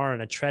UNR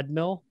on a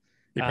treadmill.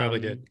 He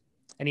probably did.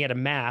 And he had a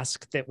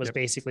mask that was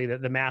basically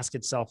the mask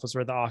itself was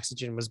where the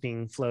oxygen was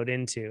being flowed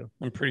into.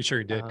 I'm pretty sure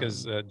he did,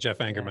 because Jeff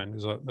Angerman,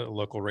 who's a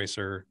local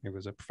racer, he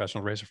was a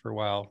professional racer for a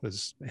while,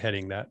 was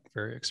heading that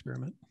very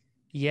experiment.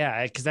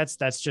 Yeah, because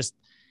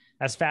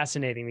that's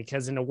fascinating,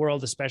 because in a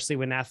world, especially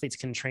when athletes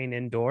can train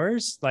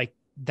indoors, like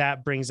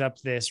that brings up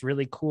this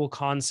really cool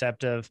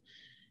concept of,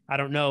 I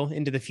don't know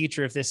into the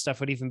future if this stuff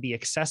would even be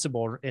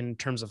accessible in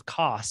terms of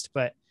cost,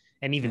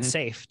 and even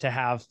safe to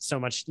have so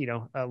much,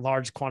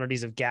 large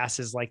quantities of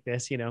gases like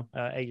this,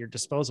 at your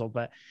disposal.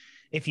 But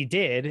if you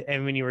did,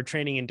 and when you were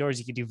training indoors,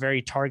 you could do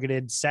very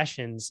targeted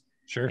sessions.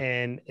 Sure.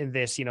 And in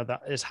this,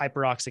 this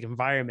hyperoxic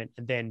environment,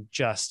 and then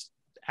just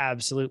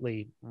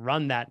absolutely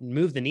run that and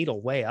move the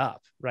needle way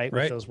up, right?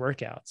 With those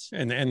workouts.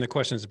 And the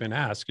questions have been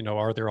asked,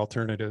 are there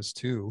alternatives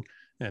too?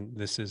 And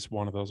this is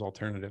one of those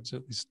alternatives,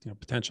 at least,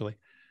 potentially.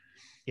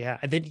 Yeah.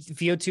 And then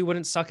VO2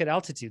 wouldn't suck at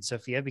altitude,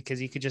 Sophia,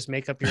 because you could just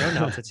make up your own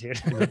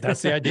altitude.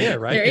 That's the idea,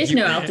 right? There is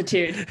no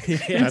altitude.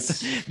 This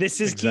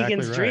is exactly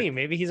Keegan's dream.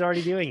 Maybe he's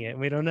already doing it.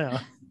 We don't know.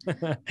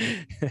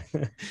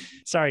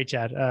 Sorry,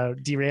 Chad,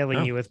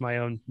 derailing you with my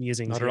own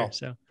musings. Not here, at all.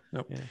 So.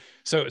 Nope. Yeah.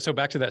 So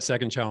back to that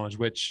second challenge,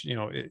 which,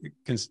 it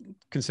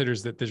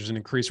considers that there's an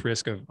increased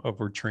risk of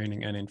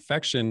overtraining and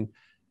infection.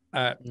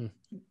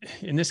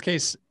 In this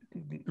case,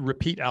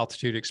 repeat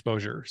altitude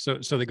exposure. So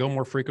they go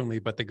more frequently,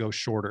 but they go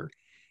shorter.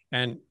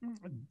 And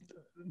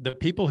the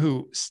people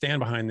who stand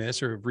behind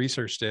this or have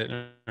researched it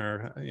and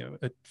are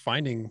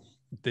finding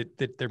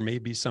that there may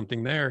be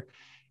something there,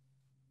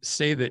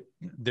 say that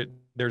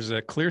there's a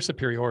clear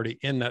superiority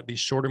in that these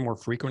shorter, more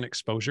frequent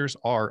exposures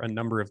are a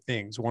number of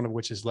things, one of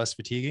which is less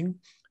fatiguing.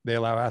 They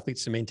allow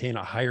athletes to maintain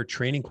a higher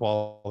training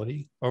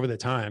quality over the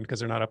time because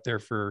they're not up there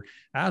for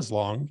as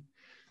long.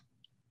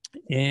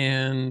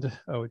 And,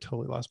 I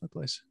totally lost my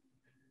place.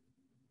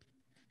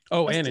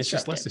 And it's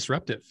just less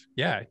disruptive.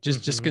 Yeah.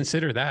 Just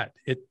consider that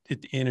it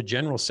in a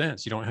general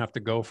sense, you don't have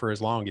to go for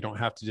as long. You don't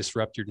have to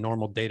disrupt your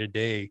normal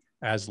day-to-day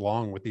as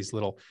long with these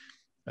little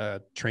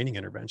training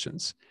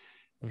interventions.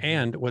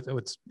 And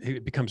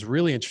it becomes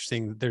really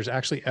interesting. There's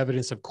actually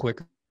evidence of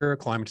quicker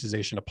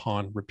acclimatization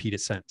upon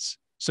repeated sets.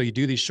 So you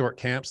do these short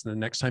camps, and the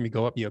next time you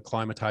go up, you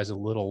acclimatize a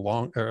little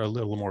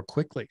more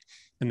quickly.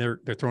 And they're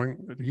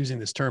using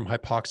this term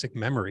hypoxic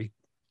memory,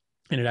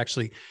 and it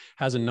actually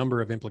has a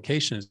number of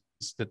implications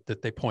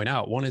that they point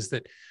out. One is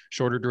that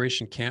shorter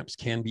duration camps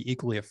can be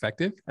equally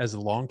effective as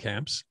the long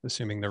camps,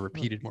 assuming they're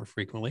repeated more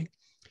frequently.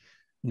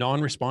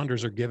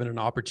 Non-responders are given an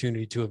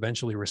opportunity to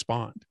eventually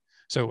respond.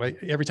 So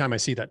every time I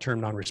see that term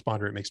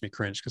non-responder, it makes me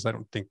cringe because I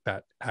don't think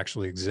that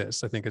actually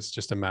exists. I think it's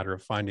just a matter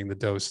of finding the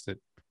dose that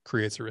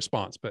creates a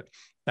response. But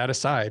that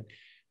aside,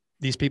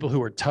 these people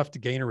who are tough to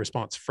gain a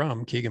response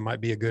from, Keegan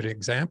might be a good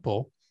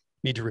example,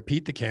 need to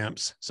repeat the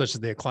camps such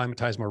that they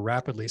acclimatize more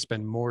rapidly,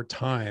 spend more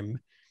time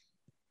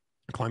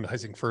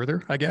acclimatizing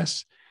further, I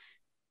guess,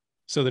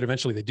 so that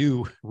eventually they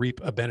do reap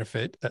a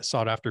benefit, that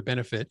sought after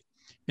benefit.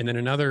 And then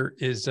another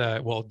is,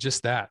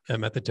 just that, a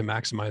method to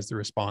maximize the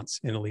response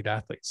in elite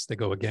athletes. They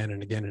go again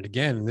and again and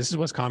again. And this is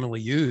what's commonly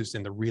used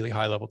in the really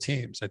high level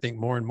teams. I think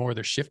more and more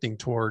they're shifting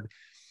toward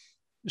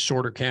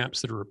shorter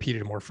camps that are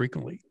repeated more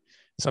frequently.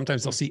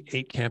 Sometimes they'll see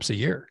 8 camps a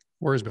year,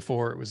 whereas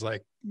before it was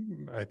like,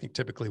 I think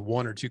typically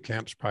 1 or 2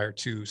 camps prior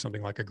to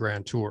something like a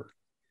grand tour.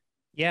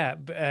 Yeah,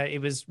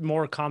 it was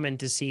more common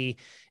to see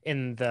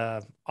in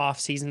the off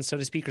season, so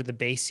to speak, or the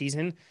base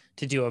season,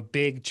 to do a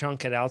big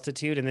chunk at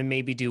altitude and then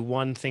maybe do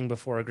one thing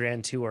before a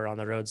grand tour on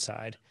the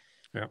roadside.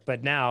 Yeah.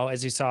 But now,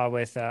 as you saw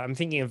with, I'm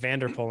thinking of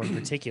Vanderpool in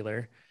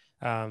particular,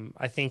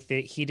 I think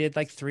that he did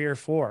like 3 or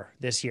 4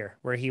 this year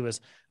where he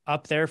was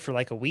up there for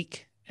like a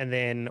week and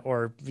then,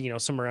 or,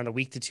 somewhere around a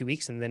week to 2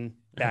 weeks and then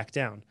back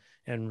down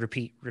and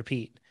repeat.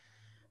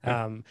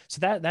 Yeah. So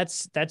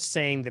that's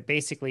saying that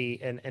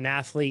basically an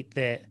athlete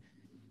that,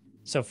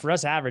 so for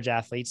us average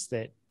athletes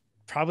that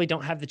probably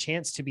don't have the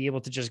chance to be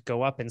able to just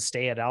go up and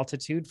stay at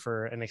altitude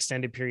for an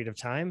extended period of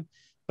time,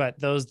 but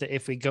those that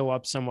if we go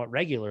up somewhat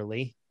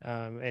regularly,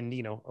 and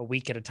a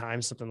week at a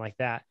time, something like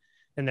that,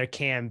 then there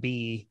can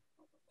be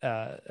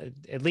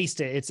at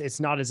least it's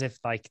not as if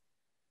like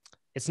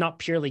it's not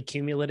purely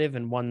cumulative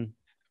in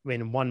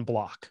one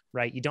block,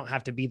 right? You don't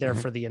have to be there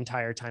for the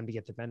entire time to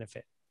get the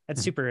benefit.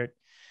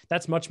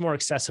 That's much more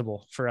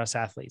accessible for us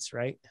athletes,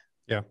 right?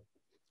 Yeah.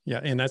 Yeah.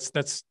 And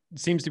that's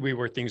seems to be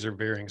where things are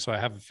veering. So I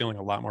have a feeling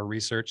a lot more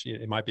research,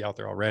 it might be out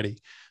there already,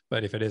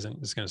 but if it isn't,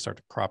 it's going to start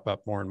to crop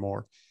up more and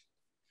more.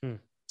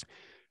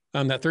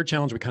 That third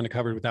challenge we kind of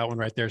covered with that one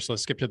right there. So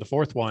let's skip to the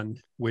fourth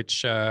one,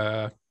 which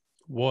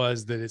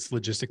was that it's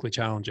logistically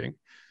challenging.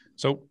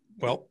 So,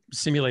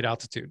 simulate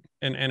altitude.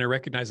 And I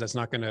recognize that's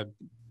not going to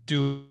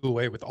do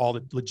away with all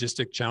the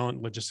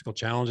logistical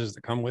challenges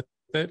that come with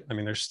it. I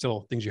mean, there's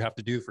still things you have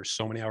to do for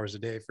so many hours a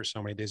day, for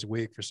so many days a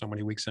week, for so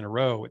many weeks in a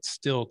row. It's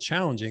still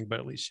challenging, but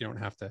at least you don't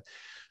have to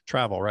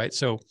travel, right?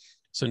 So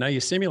now you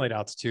simulate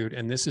altitude,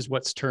 and this is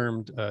what's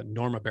termed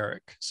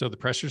normobaric. So the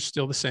pressure is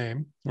still the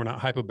same. We're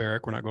not hypobaric.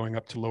 We're not going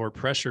up to lower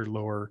pressure,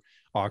 lower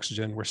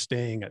oxygen. We're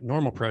staying at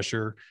normal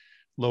pressure,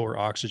 lower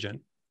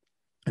oxygen.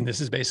 And this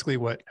is basically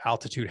what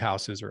altitude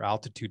houses or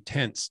altitude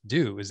tents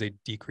do, is they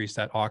decrease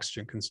that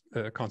oxygen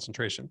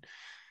concentration.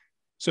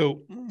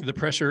 So the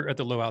pressure at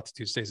the low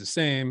altitude stays the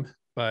same,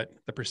 but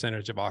the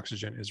percentage of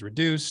oxygen is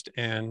reduced.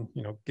 And,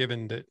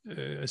 given that,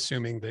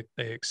 assuming that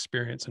they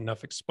experience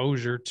enough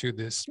exposure to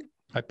this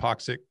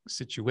hypoxic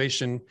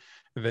situation,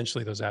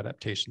 eventually those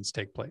adaptations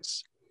take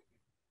place.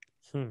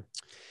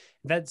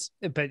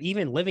 But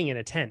even living in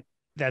a tent,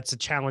 that's a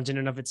challenge in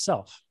and of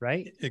itself,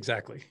 right?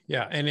 Exactly.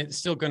 Yeah. And it's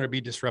still going to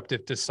be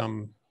disruptive to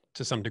some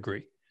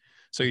degree.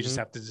 So you just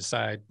have to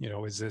decide,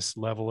 is this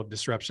level of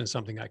disruption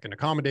something I can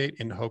accommodate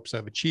in hopes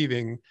of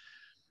achieving,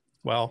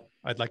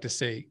 I'd like to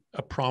say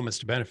a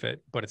promised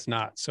benefit, but it's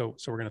not. So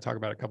we're going to talk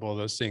about a couple of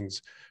those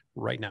things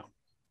right now.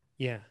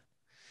 Yeah.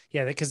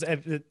 Yeah. Because,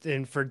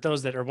 and for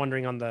those that are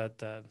wondering on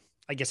the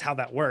I guess how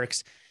that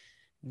works,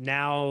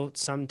 now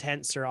some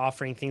tents are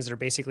offering things that are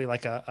basically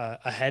like a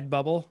head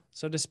bubble,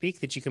 so to speak,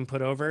 that you can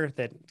put over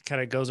that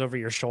kind of goes over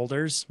your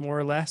shoulders more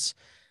or less.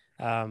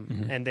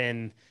 And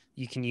then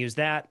you can use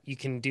that. You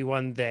can do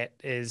one that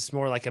is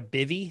more like a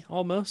bivy,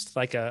 almost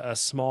like a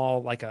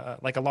small, like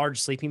a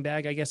large sleeping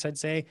bag, I guess I'd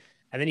say.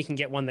 And then you can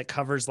get one that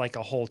covers like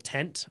a whole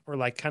tent, or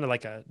like kind of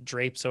like a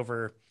drapes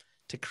over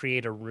to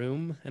create a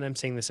room. And I'm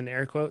saying this in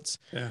air quotes.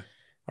 Yeah.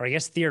 Or I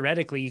guess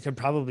theoretically you could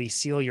probably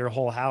seal your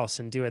whole house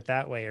and do it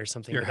that way or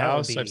something. Your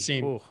house, I've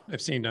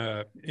seen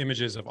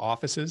images of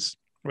offices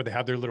where they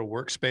have their little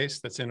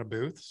workspace that's in a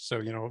booth. So,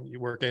 you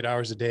work 8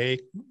 hours a day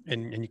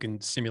and you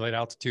can simulate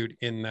altitude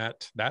in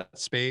that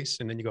space.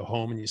 And then you go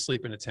home and you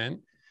sleep in a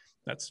tent.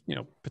 That's,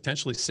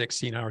 potentially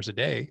 16 hours a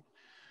day.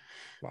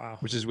 Wow.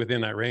 Which is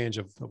within that range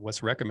of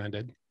what's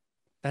recommended.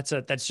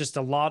 That's just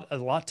a lot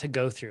to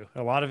go through,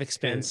 a lot of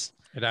expense.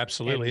 It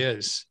absolutely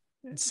is.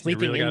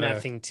 Sleeping in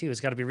that thing too,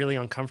 it's got to be really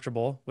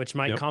uncomfortable, which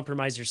might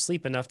compromise your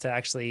sleep enough to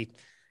actually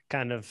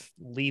kind of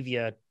leave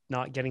you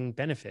not getting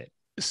benefit.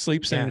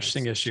 Sleep's an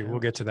interesting issue. We'll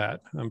get to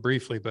that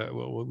briefly, but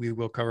we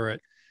will cover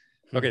it.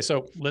 Okay,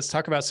 so let's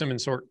talk about some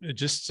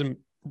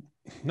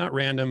not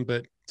random,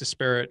 but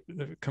disparate,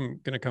 going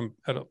to come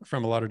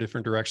from a lot of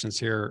different directions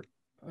here,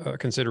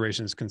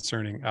 considerations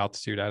concerning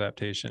altitude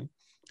adaptation.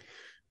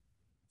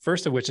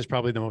 First of which is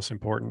probably the most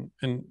important,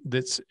 and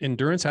that's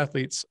endurance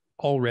athletes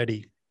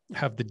already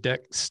have the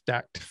deck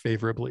stacked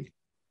favorably.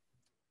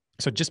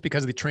 So just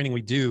because of the training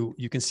we do,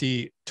 you can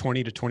see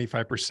 20 to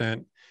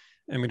 25%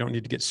 and we don't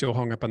need to get so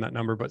hung up on that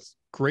number, but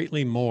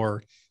greatly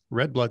more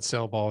red blood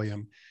cell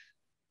volume,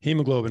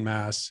 hemoglobin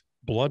mass,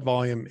 blood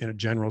volume in a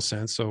general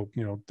sense. So,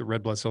 the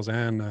red blood cells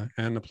and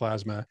the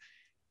plasma,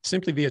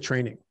 simply via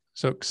training.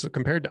 So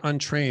compared to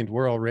untrained,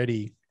 we're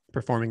already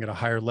performing at a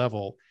higher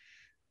level.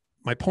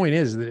 My point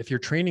is that if your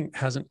training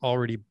hasn't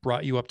already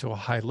brought you up to a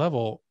high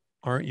level,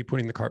 aren't you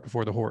putting the cart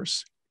before the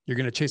horse? You're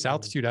going to chase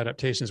altitude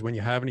adaptations when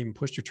you haven't even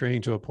pushed your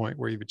training to a point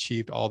where you've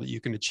achieved all that you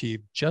can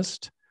achieve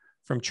just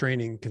from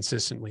training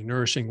consistently,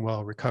 nourishing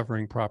well,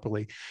 recovering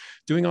properly,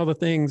 doing all the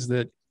things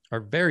that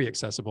are very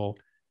accessible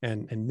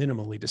and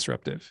minimally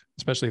disruptive,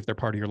 especially if they're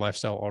part of your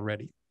lifestyle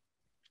already.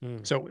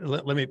 So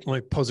let me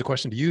pose a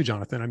question to you,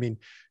 Jonathan. I mean,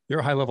 you're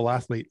a high level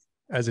athlete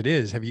as it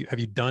is. Have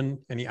you done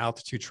any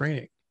altitude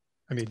training?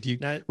 I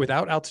mean,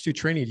 without altitude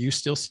training, do you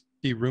still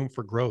see room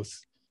for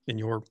growth in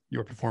your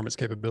performance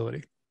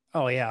capability?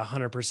 Oh yeah,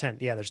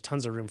 100%. Yeah, there's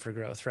tons of room for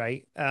growth,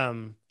 right?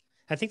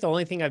 I think the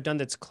only thing I've done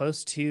that's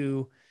close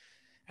to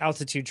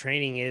altitude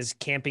training is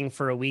camping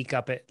for a week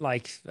up at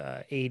like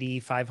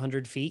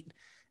 500 feet.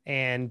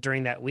 And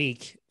during that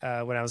week,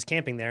 when I was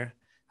camping there,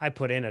 I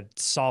put in a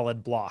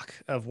solid block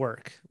of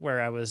work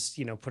where I was,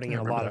 putting in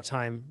a lot of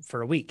time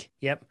for a week.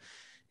 Yep.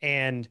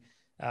 And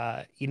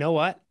you know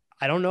what?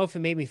 I don't know if it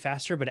made me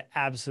faster, but it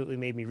absolutely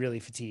made me really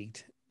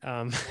fatigued.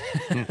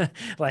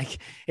 Like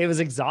it was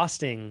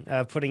exhausting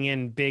putting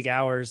in big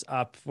hours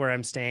up where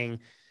I'm staying.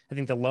 I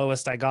think the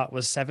lowest I got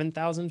was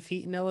 7,000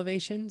 feet in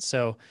elevation.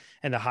 So,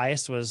 and the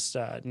highest was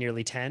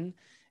nearly 10.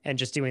 And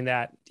just doing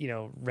that,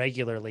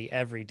 regularly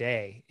every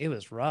day, it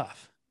was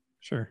rough.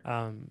 Sure.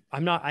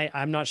 I'm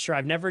not sure.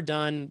 I've never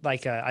done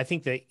I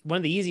think that one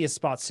of the easiest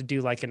spots to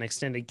do like an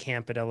extended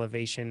camp at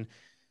elevation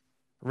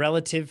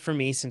relative for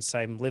me, since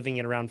I'm living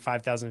at around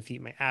 5,000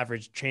 feet, my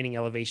average training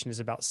elevation is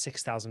about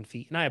 6,000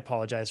 feet. And I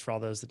apologize for all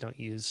those that don't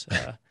use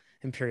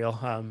Imperial.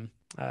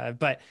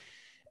 But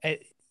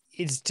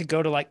it's to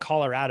go to like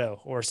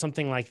Colorado or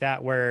something like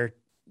that, where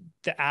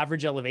the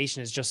average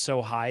elevation is just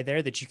so high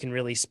there that you can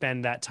really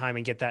spend that time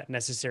and get that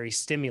necessary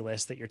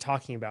stimulus that you're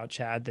talking about,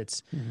 Chad.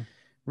 That's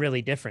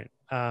really different.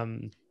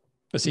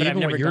 But see,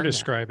 even what you're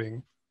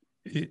describing,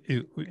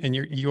 and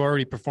you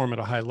already perform at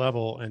a high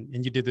level,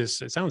 and you did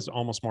this, it sounds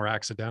almost more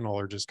accidental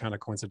or just kind of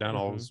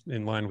coincidental,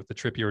 in line with the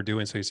trip you were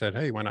doing. So you said,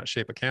 hey, why not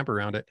shape a camp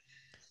around it?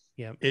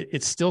 Yeah.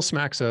 It still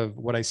smacks of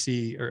what I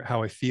see or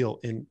how I feel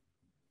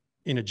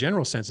in a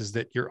general sense, is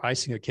that you're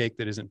icing a cake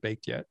that isn't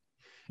baked yet.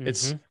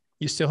 It's,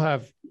 you still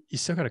got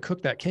to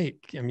cook that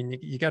cake. I mean,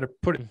 you got to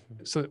put it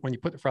so that when you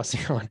put the frosting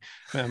on,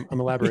 I'm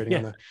elaborating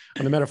on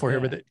the metaphor here,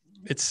 but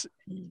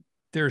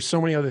there are so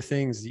many other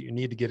things that you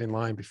need to get in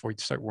line before you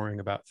start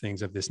worrying about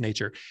things of this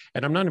nature.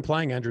 And I'm not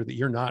implying, Andrew, that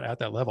you're not at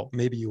that level.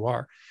 Maybe you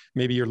are.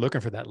 Maybe you're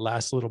looking for that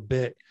last little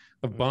bit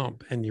of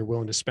bump, and you're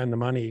willing to spend the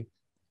money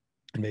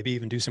and maybe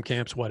even do some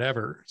camps,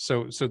 whatever.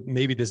 So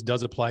maybe this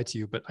does apply to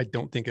you, but I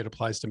don't think it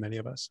applies to many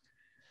of us.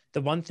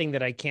 The one thing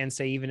that I can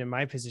say, even in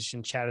my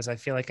position, Chad, is I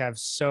feel like I have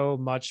so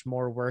much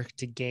more work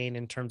to gain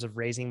in terms of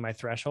raising my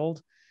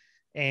threshold.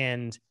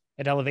 And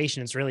at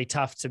elevation, it's really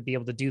tough to be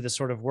able to do the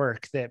sort of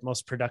work that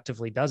most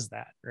productively does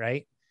that.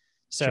 Right.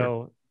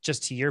 So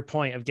just to your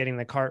point of getting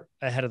the cart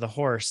ahead of the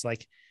horse,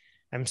 like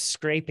I'm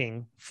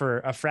scraping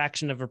for a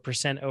fraction of a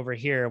percent over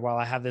here while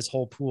I have this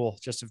whole pool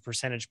just of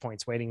percentage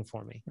points waiting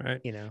for me.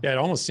 Right. Yeah. It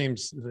almost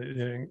seems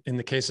in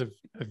the case of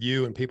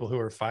you and people who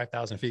are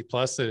 5,000 feet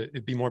plus, that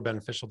it'd be more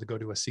beneficial to go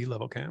to a sea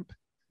level camp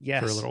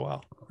for a little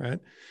while. Right.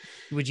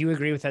 Would you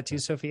agree with that too,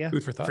 Sophia?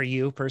 Food for thought. For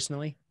you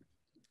personally?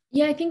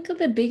 Yeah, I think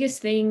the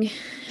biggest thing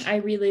I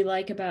really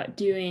like about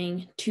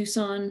doing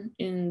Tucson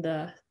in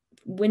the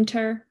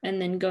winter and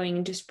then going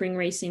into spring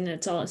racing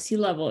that's all at sea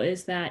level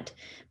is that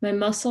my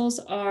muscles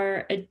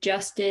are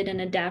adjusted and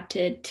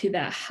adapted to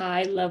that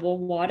high level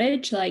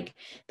wattage. Like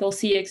they'll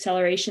see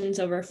accelerations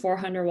over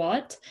 400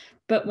 watts.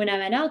 But when I'm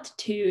at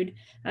altitude,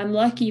 I'm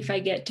lucky if I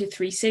get to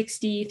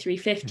 360,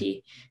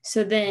 350.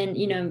 So then,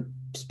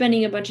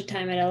 spending a bunch of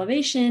time at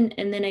elevation,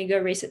 and then I go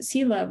race at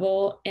sea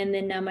level. And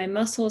then now my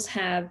muscles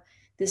have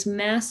this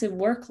massive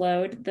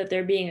workload that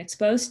they're being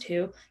exposed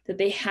to that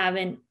they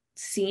haven't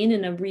seen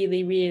in a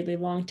really, really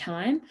long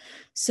time.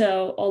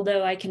 So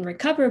although I can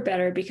recover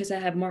better because I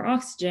have more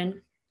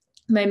oxygen,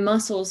 my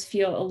muscles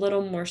feel a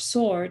little more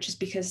sore just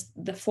because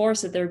the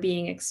force that they're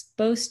being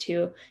exposed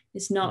to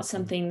is not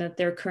something that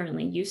they're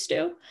currently used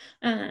to.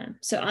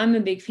 So I'm a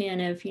big fan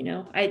of,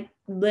 I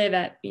live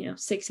at,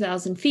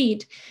 6,000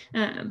 feet.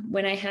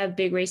 When I have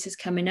big races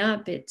coming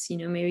up, it's,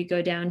 maybe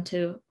go down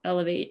to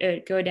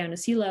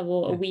sea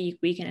level a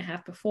week and a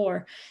half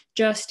before,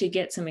 just to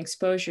get some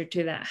exposure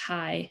to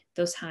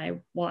those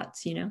high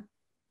watts,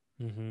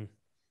 Mm-hmm.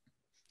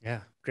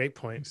 Yeah. Great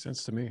point. Makes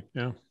sense to me.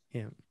 Yeah.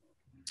 Yeah.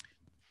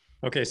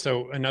 Okay,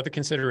 so another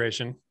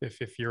consideration,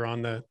 if you're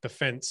on the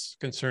fence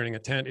concerning a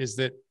tent, is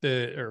that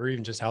or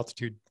even just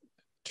altitude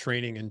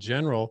training in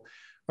general,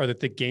 are that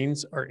the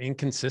gains are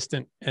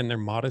inconsistent and they're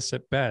modest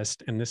at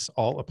best. And this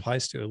all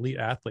applies to elite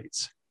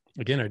athletes.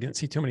 Again, I didn't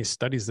see too many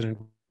studies that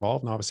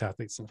involve novice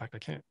athletes. In fact, I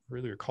can't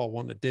really recall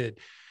one that did.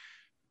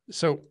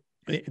 So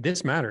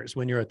this matters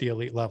when you're at the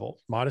elite level.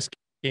 Modest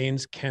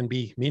gains can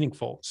be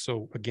meaningful.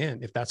 So again,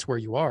 if that's where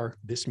you are,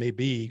 this may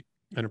be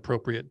an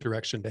appropriate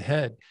direction to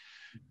head.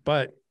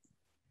 But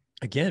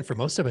again, for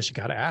most of us, you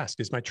got to ask,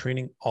 is my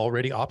training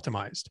already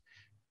optimized?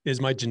 Is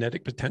my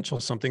genetic potential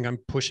something I'm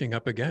pushing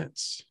up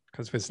against?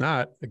 Because if it's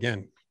not,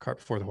 again, cart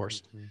before the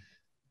horse.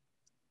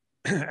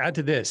 Add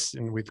to this,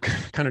 and we've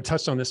kind of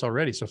touched on this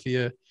already,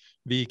 Sophia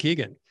V.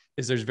 Keegan,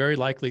 is there's very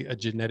likely a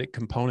genetic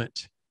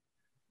component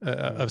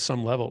of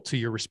some level to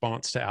your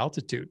response to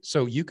altitude.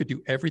 So you could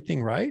do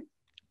everything right,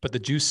 but the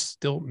juice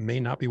still may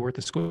not be worth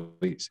the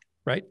squeeze,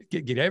 right?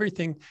 Get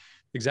everything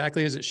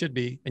exactly as it should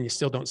be, and you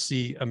still don't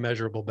see a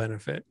measurable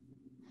benefit.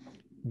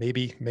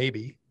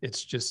 Maybe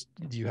it's just,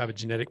 do you have a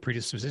genetic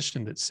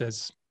predisposition that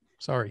says,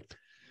 sorry.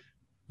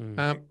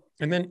 And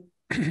then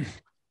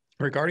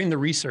regarding the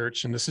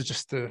research, and this is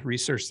just the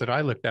research that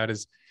I looked at,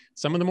 is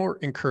some of the more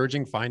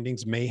encouraging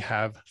findings may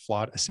have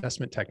flawed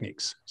assessment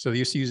techniques. So they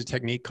used to use a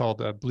technique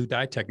called a blue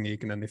dye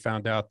technique, and then they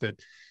found out that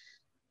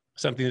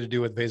something to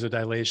do with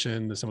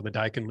vasodilation, some of the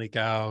dye can leak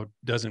out,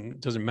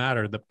 doesn't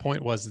matter. The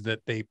point was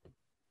that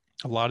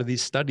a lot of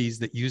these studies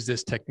that use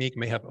this technique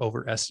may have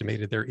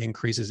overestimated their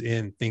increases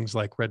in things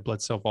like red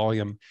blood cell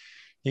volume,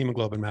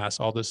 hemoglobin mass,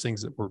 all those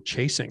things that we're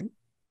chasing.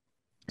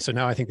 So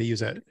now I think they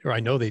use I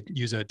know they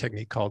use a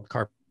technique called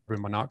carbon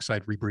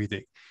monoxide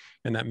rebreathing,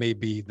 and that may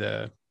be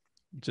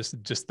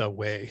just the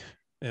way.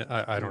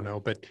 I don't know,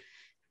 but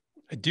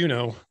I do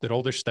know that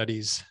older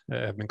studies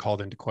have been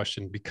called into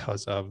question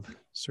because of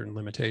certain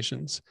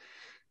limitations.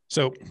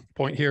 So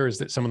point here is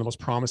that some of the most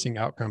promising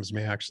outcomes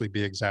may actually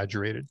be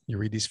exaggerated. You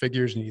read these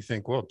figures and you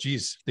think, well,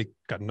 geez, they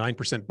got a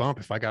 9% bump.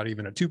 If I got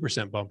even a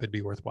 2% bump, it'd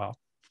be worthwhile.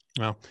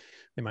 Well,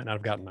 they might not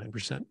have gotten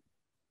 9%.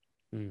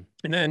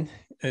 And then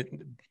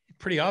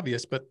pretty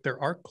obvious, but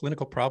there are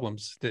clinical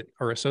problems that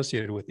are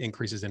associated with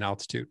increases in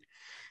altitude.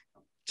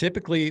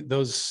 Typically,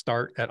 those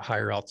start at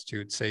higher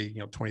altitude, say,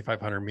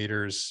 2,500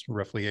 meters,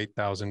 roughly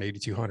 8,000,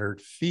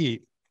 8,200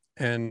 feet.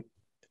 And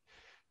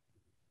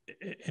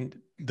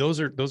those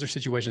are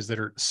situations that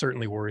are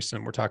certainly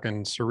worrisome. We're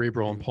talking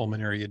cerebral and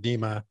pulmonary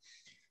edema.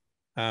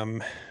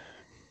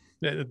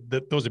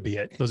 Those would be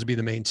it. Those would be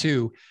the main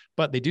two,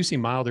 but they do see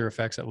milder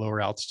effects at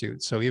lower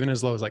altitudes. So even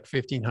as low as like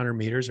 1,500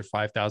 meters or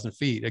 5,000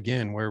 feet,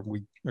 again, where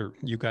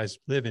you guys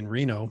live in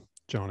Reno,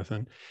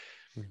 Jonathan.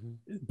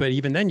 But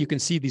even then you can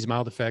see these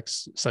mild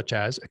effects such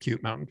as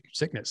acute mountain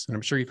sickness. And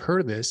I'm sure you've heard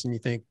of this and you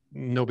think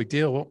no big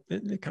deal. Well,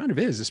 it kind of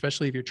is,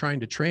 especially if you're trying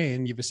to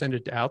train, you've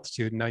ascended to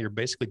altitude and now you're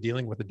basically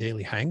dealing with a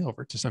daily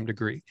hangover to some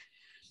degree.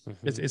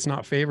 It's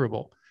not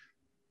favorable.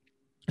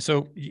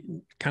 So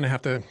you kind of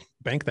have to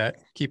bank that,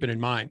 keep it in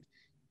mind.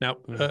 Now,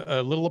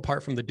 a little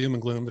apart from the doom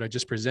and gloom that I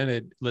just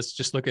presented, let's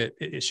just look at,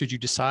 should you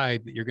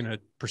decide that you're going to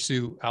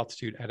pursue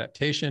altitude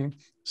adaptation,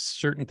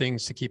 certain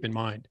things to keep in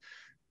mind.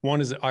 One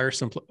is that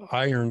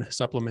iron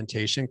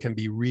supplementation can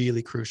be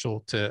really crucial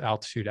to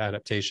altitude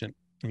adaptation.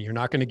 I mean, you're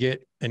not going to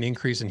get an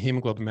increase in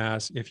hemoglobin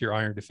mass if you're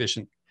iron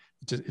deficient.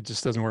 It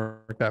just doesn't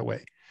work that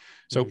way.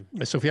 So,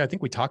 Sophia, I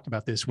think we talked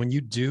about this. When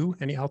you do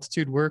any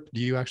altitude work,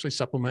 do you actually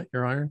supplement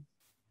your iron?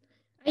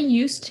 I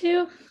used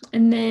to,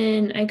 and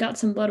then I got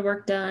some blood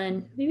work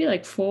done maybe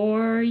like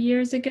 4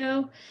 years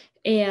ago,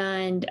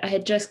 and I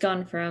had just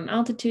gone from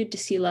altitude to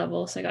sea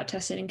level, so I got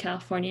tested in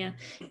California,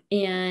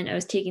 and I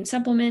was taking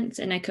supplements,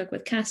 and I cook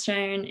with cast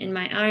iron, and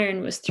my iron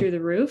was through the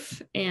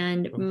roof,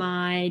 and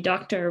my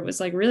doctor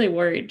was like really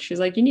worried. She was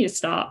like, you need to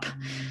stop.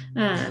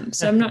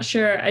 So I'm not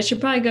sure. I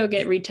should probably go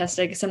get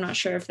retested because I'm not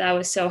sure if that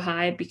was so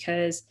high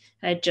because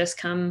I had just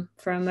come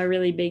from a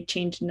really big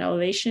change in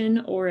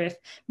elevation, or if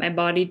my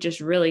body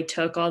just really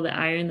took all the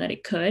iron that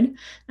it could.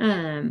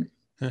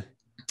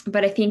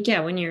 But I think,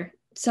 when you're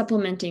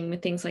supplementing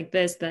with things like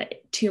this,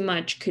 that too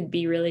much could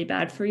be really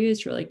bad for you.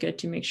 It's really good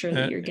to make sure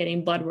that you're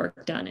getting blood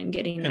work done and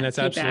getting that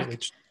feedback.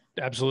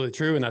 Absolutely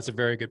true. And that's a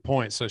very good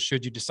point. So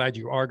should you decide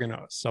you are going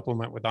to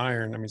supplement with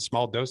iron, I mean,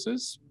 small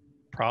doses,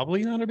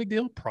 probably not a big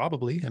deal,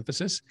 probably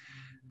emphasis,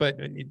 but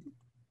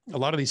a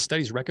lot of these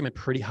studies recommend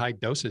pretty high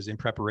doses in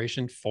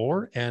preparation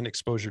for and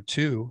exposure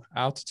to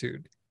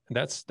altitude. And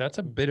that's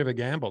a bit of a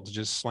gamble to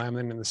just slam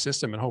them in the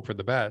system and hope for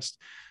the best.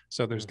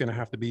 So there's going to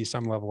have to be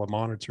some level of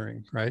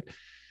monitoring, right?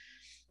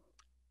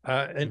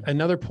 And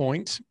another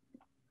point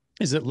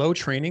is that low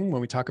training,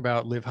 when we talk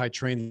about live high,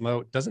 train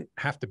low, it doesn't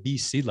have to be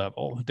sea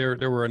level.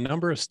 There were a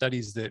number of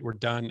studies that were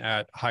done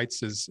at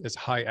heights as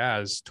high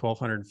as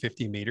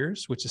 1,250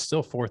 meters, which is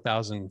still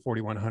 4,000,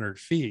 4,100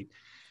 feet,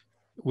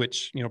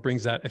 which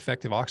brings that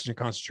effective oxygen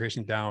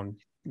concentration down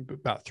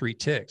about 3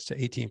 ticks to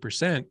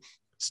 18%.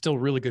 Still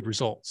really good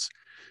results.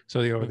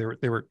 So they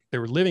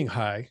were living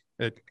high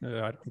at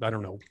I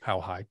don't know how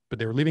high, but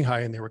they were living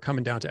high and they were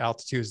coming down to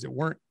altitudes that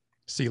weren't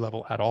sea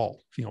level at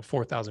all.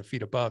 4,000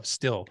 feet above,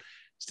 still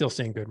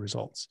seeing good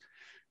results.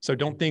 So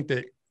don't think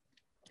that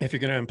if you're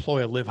going to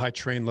employ a live high,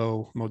 train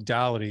low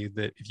modality,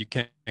 that if you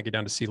can't get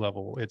down to sea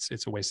level,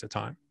 it's a waste of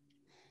time.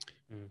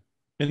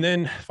 And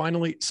then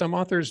finally, some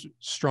authors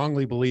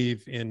strongly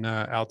believe in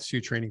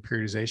altitude training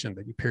periodization,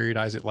 that you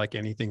periodize it like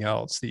anything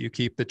else, that you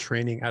keep the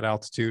training at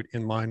altitude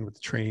in line with the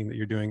training that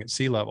you're doing at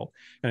sea level.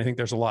 And I think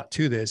there's a lot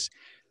to this.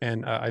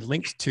 And I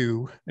linked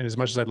to, and as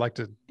much as I'd like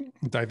to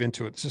dive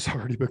into it, this has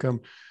already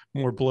become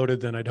more bloated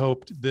than I'd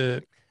hoped.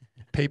 The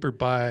paper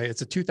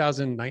it's a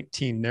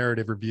 2019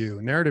 narrative review.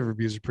 Narrative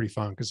reviews are pretty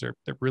fun because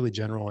they're really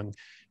general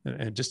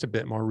and just a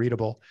bit more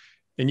readable.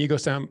 Inigo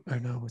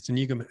it's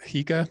Inigo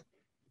Hika.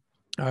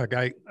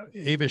 Guy,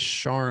 Avish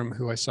Sharm,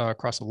 who I saw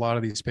across a lot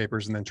of these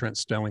papers, and then Trent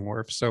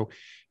Stellingwerf. So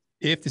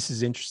if this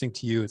is interesting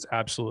to you, it's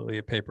absolutely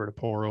a paper to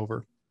pore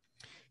over.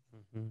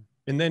 Mm-hmm.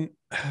 And then,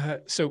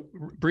 so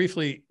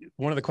briefly,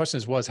 one of the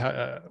questions was,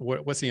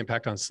 what's the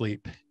impact on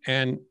sleep?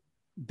 And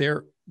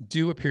there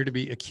do appear to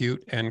be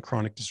acute and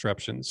chronic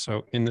disruptions.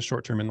 So in the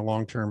short term and the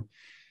long term,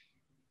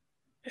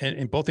 and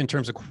in both in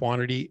terms of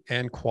quantity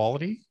and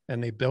quality,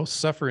 and they both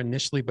suffer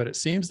initially, but it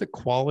seems that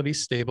quality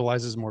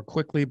stabilizes more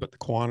quickly, but the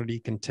quantity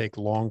can take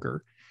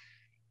longer.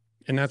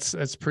 And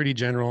that's pretty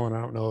general. And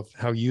I don't know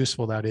how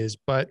useful that is,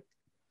 but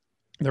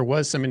there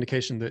was some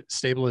indication that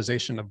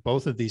stabilization of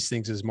both of these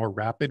things is more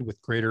rapid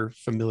with greater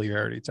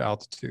familiarity to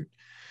altitude.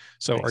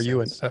 So are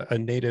you a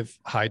native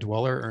high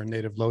dweller or a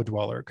native low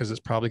dweller? Because it's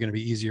probably going to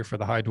be easier for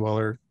the high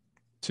dweller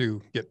to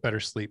get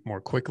better sleep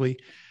more quickly.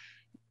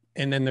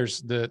 And then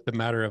there's the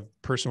matter of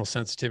personal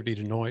sensitivity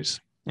to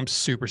noise. I'm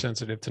super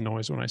sensitive to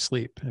noise when I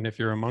sleep. And if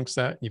you're amongst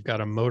that, you've got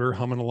a motor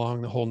humming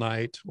along the whole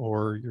night,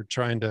 or you're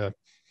trying to,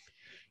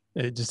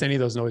 just any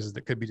of those noises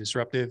that could be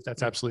disruptive,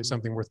 that's absolutely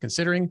something worth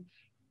considering.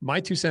 My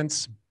 2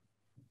 cents,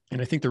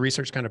 and I think the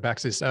research kind of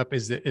backs this up,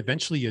 is that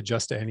eventually you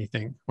adjust to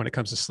anything when it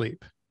comes to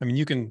sleep. I mean,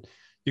 you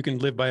can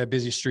live by a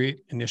busy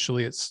street.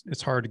 Initially,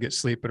 it's hard to get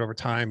sleep, but over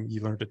time,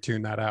 you learn to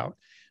tune that out.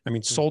 I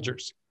mean,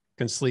 soldiers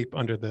can sleep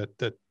under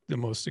the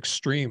most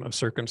extreme of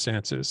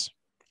circumstances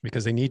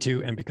because they need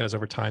to, and because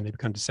over time they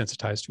become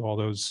desensitized to all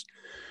those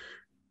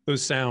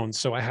sounds.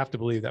 So I have to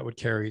believe that would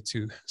carry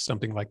to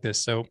something like this.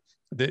 So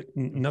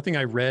nothing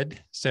I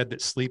read said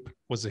that sleep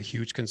was a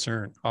huge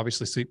concern.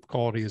 Obviously, sleep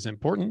quality is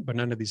important, but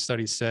none of these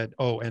studies said,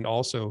 oh, and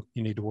also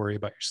you need to worry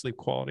about your sleep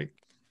quality.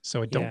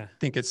 So I don't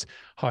think it's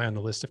high on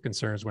the list of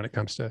concerns when it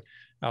comes to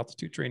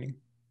altitude training.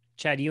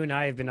 Chad, you and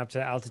I have been up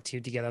to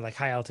altitude together, like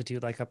high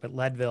altitude, like up at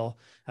Leadville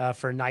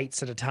for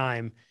nights at a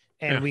time.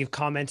 And we've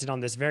commented on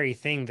this very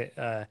thing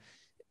that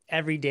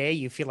every day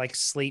you feel like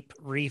sleep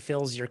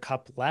refills your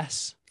cup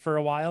less for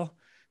a while.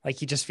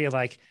 Like you just feel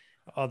like,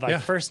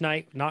 first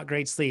night, not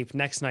great sleep.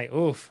 Next night,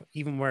 oof,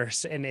 even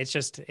worse. And it's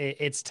just,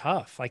 it's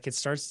tough. Like it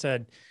starts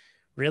to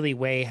really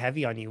weigh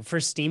heavy on you. For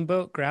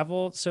steamboat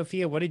gravel,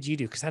 Sophia, what did you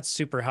do? Because that's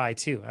super high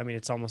too. I mean,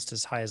 it's almost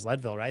as high as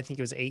Leadville, right? I think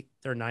it was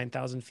 8,000 or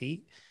 9,000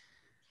 feet.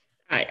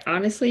 I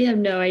honestly have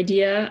no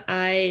idea.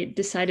 I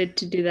decided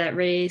to do that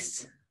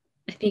race,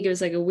 I think it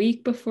was like a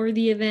week before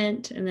the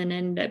event, and then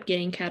ended up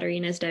getting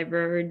Katarina's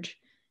Diverge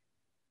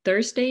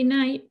Thursday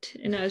night,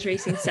 and I was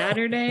racing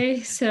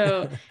Saturday.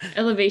 So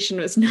elevation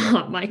was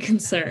not my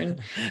concern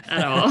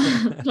at all.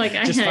 Like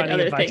I had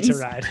other things to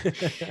ride.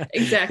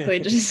 Exactly.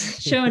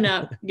 Just showing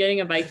up, getting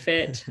a bike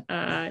fit.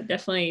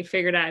 Definitely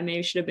figured out I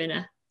maybe should have been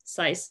a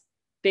size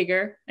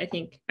bigger. I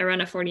think I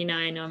run a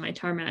 49 on my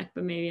tarmac,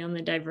 but maybe on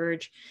the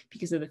Diverge,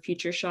 because of the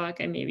Future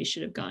Shock, I maybe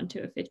should have gone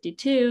to a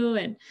 52.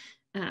 And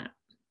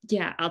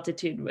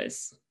altitude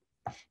was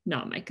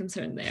not my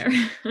concern there.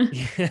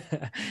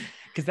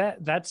 Because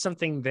that's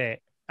something that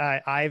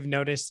I've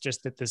noticed,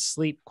 just that the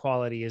sleep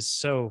quality is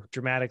so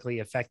dramatically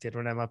affected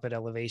when I'm up at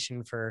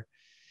elevation for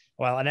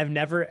a while. And I've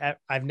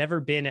never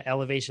been at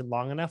elevation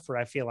long enough where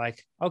I feel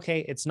like,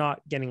 okay, it's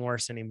not getting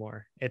worse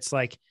anymore. It's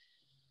like,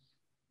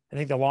 I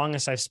think the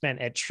longest I've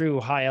spent at true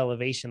high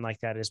elevation like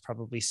that is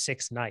probably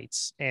 6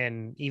 nights.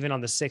 And even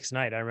on the 6th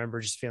night, I remember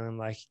just feeling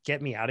like,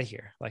 get me out of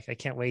here. Like, I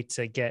can't wait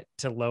to get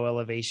to low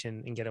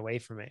elevation and get away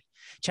from it.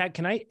 Chad,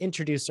 can I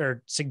introduce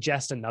or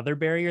suggest another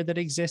barrier that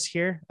exists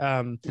here?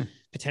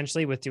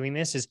 Potentially with doing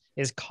this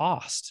is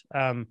cost,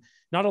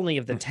 not only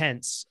of the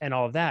tents and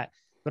all of that,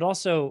 but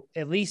also,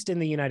 at least in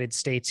the United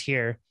States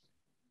here,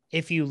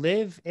 if you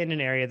live in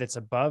an area that's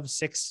above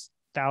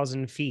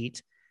 6,000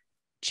 feet,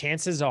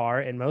 chances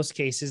are in most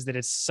cases that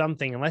it's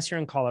something, unless you're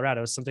in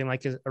Colorado, something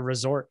like a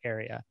resort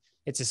area.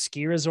 It's a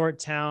ski resort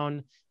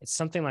town. It's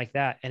something like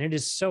that. And it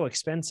is so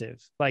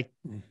expensive. Like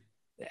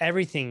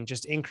everything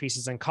just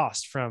increases in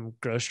cost, from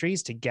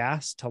groceries to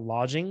gas to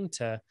lodging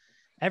to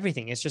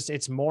everything.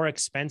 It's more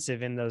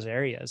expensive in those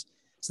areas.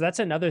 So that's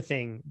another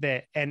thing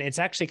and it's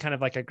actually kind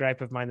of like a gripe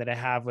of mine that I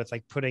have with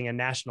like putting a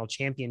national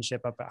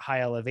championship up at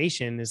high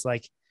elevation, is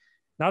like,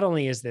 not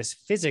only is this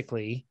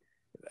physically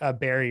a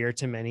barrier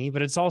to many,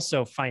 but it's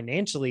also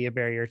financially a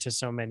barrier to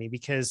so many,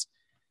 because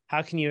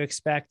how can you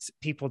expect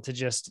people to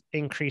just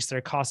increase their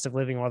cost of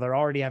living while they're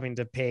already having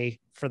to pay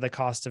for the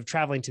cost of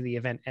traveling to the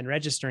event and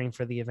registering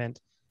for the event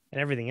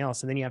and everything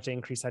else? And then you have to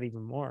increase that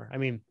even more. I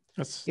mean,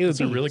 that's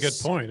a really good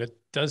point. It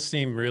does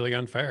seem really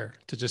unfair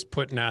to just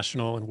put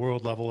national and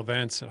world level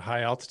events at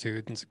high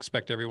altitude and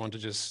expect everyone to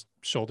just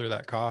shoulder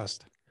that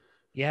cost.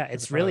 Yeah,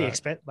 it's really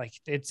expensive. Like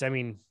I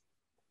mean,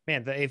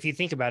 man, if you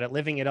think about it,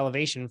 living at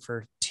elevation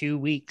for 2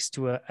 weeks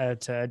to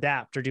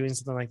adapt or doing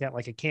something like that,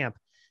 like a camp,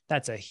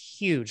 that's a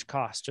huge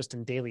cost just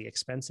in daily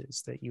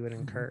expenses that you would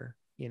incur,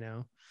 you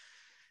know.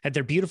 And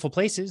they're beautiful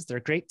places. They're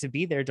great to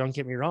be there. Don't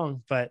get me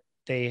wrong, but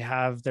they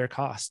have their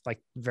cost, like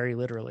very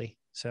literally.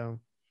 So,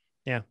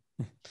 yeah.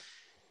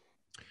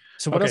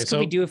 So what else can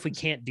we do if we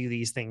can't do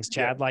these things,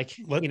 Chad? Yeah, like,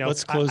 you know,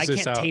 let's close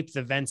this out. I can't tape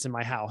the vents in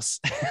my house.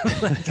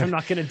 Like, I'm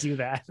not going to do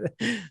that.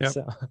 Yep.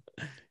 So,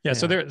 yeah.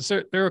 So there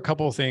are a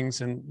couple of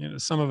things, and you know,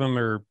 some of them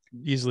are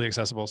easily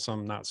accessible,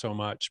 some not so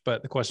much.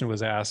 But the question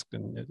was asked,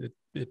 and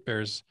it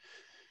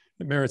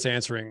merits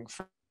answering.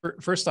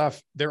 First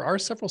off, there are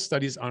several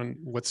studies on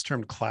what's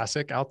termed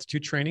classic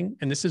altitude training.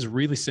 And this is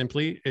really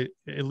simply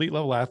elite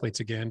level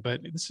athletes again,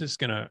 but this is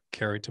going to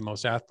carry to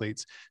most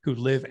athletes who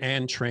live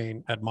and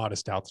train at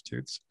modest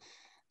altitudes.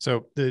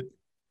 So the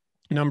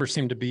numbers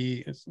seem to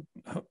be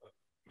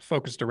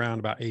focused around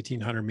about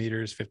 1,800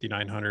 meters,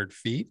 5,900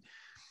 feet.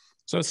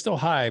 So it's still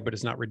high, but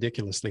it's not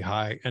ridiculously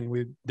high.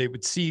 And they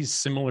would see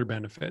similar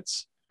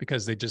benefits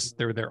because they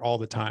were there all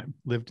the time,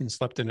 lived and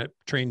slept in it,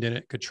 trained in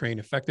it, could train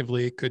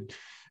effectively, could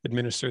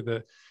administer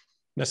the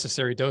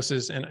necessary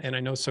doses. And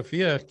I know,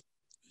 Sophia,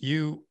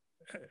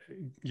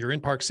 you're in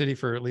Park City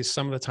for at least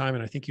some of the time,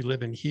 and I think you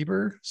live in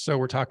Heber. So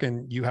we're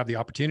talking, you have the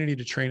opportunity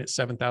to train at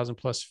 7,000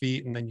 plus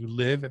feet, and then you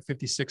live at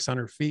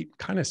 5,600 feet.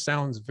 Kind of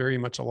sounds very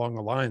much along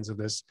the lines of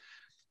this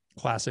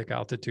classic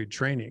altitude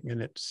training,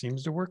 and it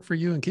seems to work for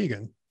you and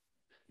Keegan.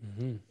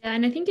 Mm-hmm. Yeah,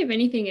 and I think if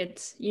anything,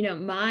 it's, you know,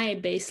 my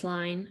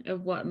baseline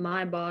of what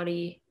my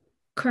body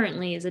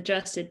currently is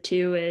adjusted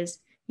to is,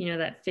 you know,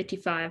 that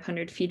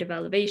 5,500 feet of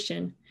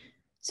elevation.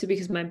 So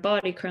because my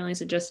body currently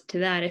is adjusted to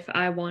that, if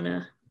I want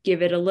to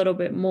give it a little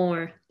bit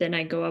more, then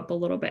I go up a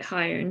little bit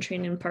higher and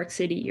train in Park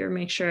City, or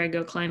make sure I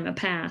go climb a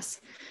pass.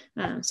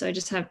 So I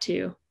just have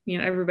to, you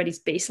know,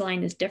 everybody's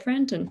baseline is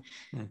different, and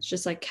it's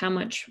just like, how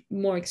much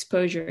more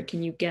exposure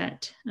can you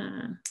get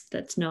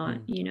that's not,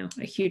 you know,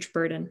 a huge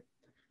burden.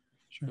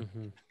 Sure.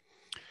 Mm-hmm.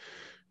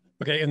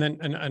 Okay, and then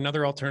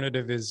another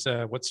alternative is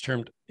what's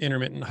termed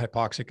intermittent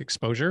hypoxic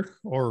exposure,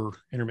 or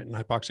intermittent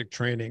hypoxic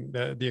training.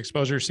 The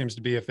exposure seems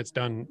to be if it's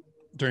done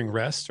during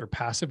rest or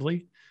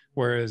passively,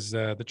 whereas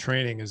the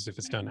training is if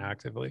it's done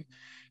actively.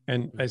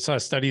 And I saw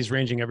studies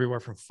ranging everywhere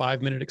from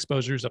 5-minute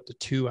exposures up to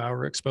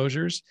 2-hour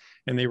exposures,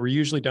 and they were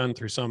usually done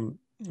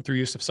through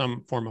use of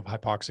some form of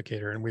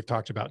hypoxicator. And we've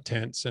talked about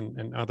tents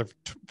and other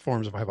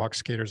forms of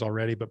hypoxicators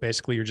already, but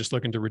basically you're just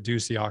looking to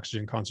reduce the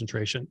oxygen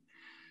concentration.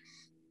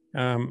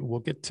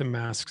 We'll get to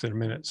masks in a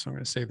minute, so I'm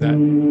going to save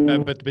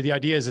that. But the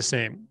idea is the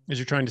same, as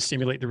you're trying to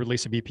stimulate the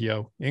release of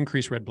EPO,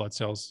 increase red blood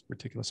cells,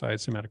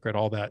 reticulocytes, hematocrit,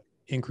 all that,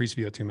 increase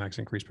VO2 max,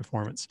 increase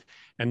performance.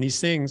 And these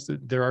things,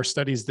 there are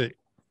studies that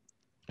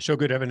show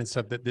good evidence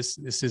of that this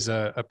is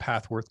a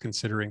path worth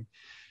considering.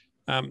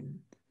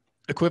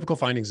 Equivocal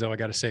findings, though, I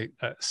got to say,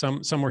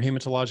 some were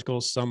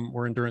hematological, some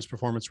were endurance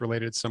performance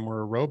related, some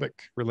were aerobic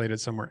related,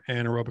 some were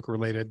anaerobic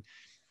related.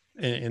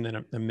 And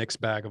then a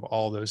mixed bag of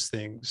all those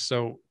things.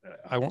 So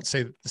I won't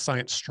say that the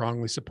science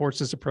strongly supports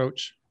this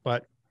approach,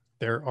 but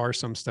there are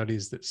some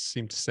studies that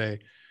seem to say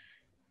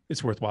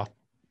it's worthwhile.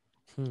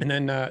 And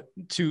then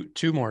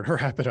two more to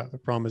wrap it up. The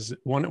problem is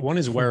one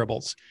is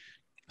wearables.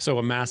 So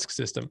a mask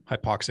system,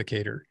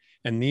 hypoxicator.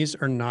 And these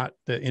are not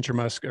the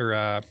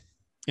intramuscular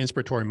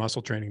inspiratory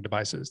muscle training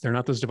devices. They're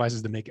not those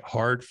devices that make it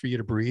hard for you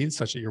to breathe,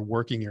 such that you're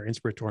working your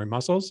inspiratory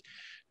muscles.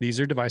 These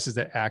are devices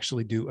that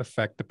actually do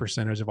affect the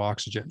percentage of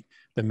oxygen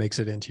that makes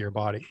it into your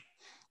body.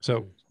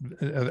 So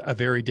a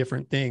very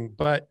different thing,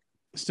 but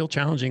still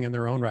challenging in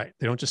their own right.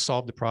 They don't just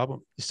solve the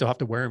problem. You still have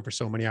to wear them for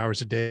so many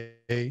hours a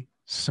day,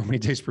 so many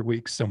days per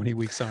week, so many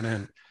weeks on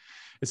end.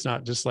 It's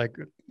not just like,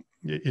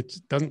 it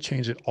doesn't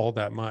change it all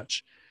that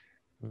much.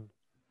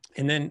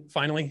 And then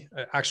finally,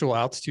 actual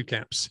altitude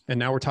camps. And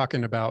now we're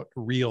talking about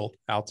real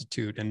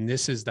altitude. And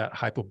this is that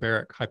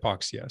hypobaric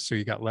hypoxia. So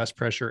you got less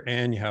pressure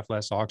and you have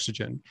less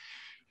oxygen.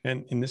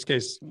 And in this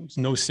case, there's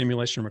no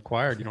simulation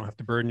required. You don't have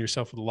to burden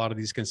yourself with a lot of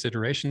these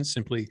considerations.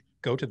 Simply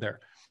go to there.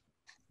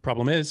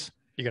 Problem is,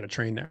 you got to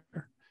train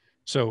there.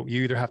 So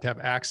you either have to have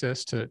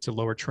access to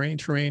lower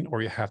terrain,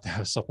 or you have to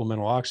have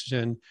supplemental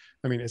oxygen.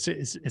 I mean,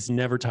 it's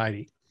never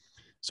tidy.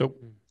 So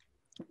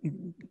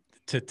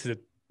to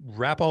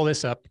wrap all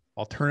this up,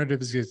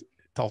 alternatives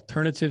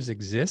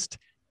exist.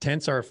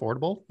 Tents are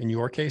affordable in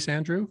your case,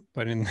 Andrew,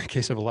 but in the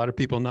case of a lot of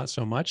people, not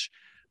so much.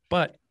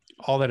 But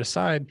all that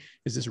aside,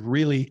 is this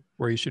really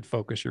where you should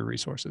focus your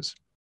resources?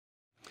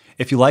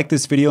 If you like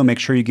this video, make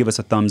sure you give us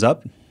a thumbs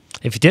up.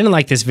 If you didn't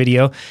like this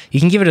video, you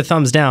can give it a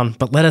thumbs down,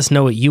 but let us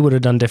know what you would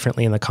have done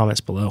differently in the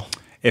comments below.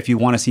 If you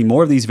want to see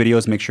more of these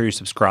videos, make sure you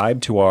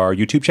subscribe to our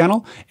YouTube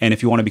channel. And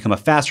if you want to become a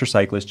faster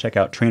cyclist, check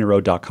out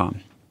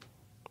TrainerRoad.com.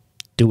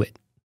 Do it.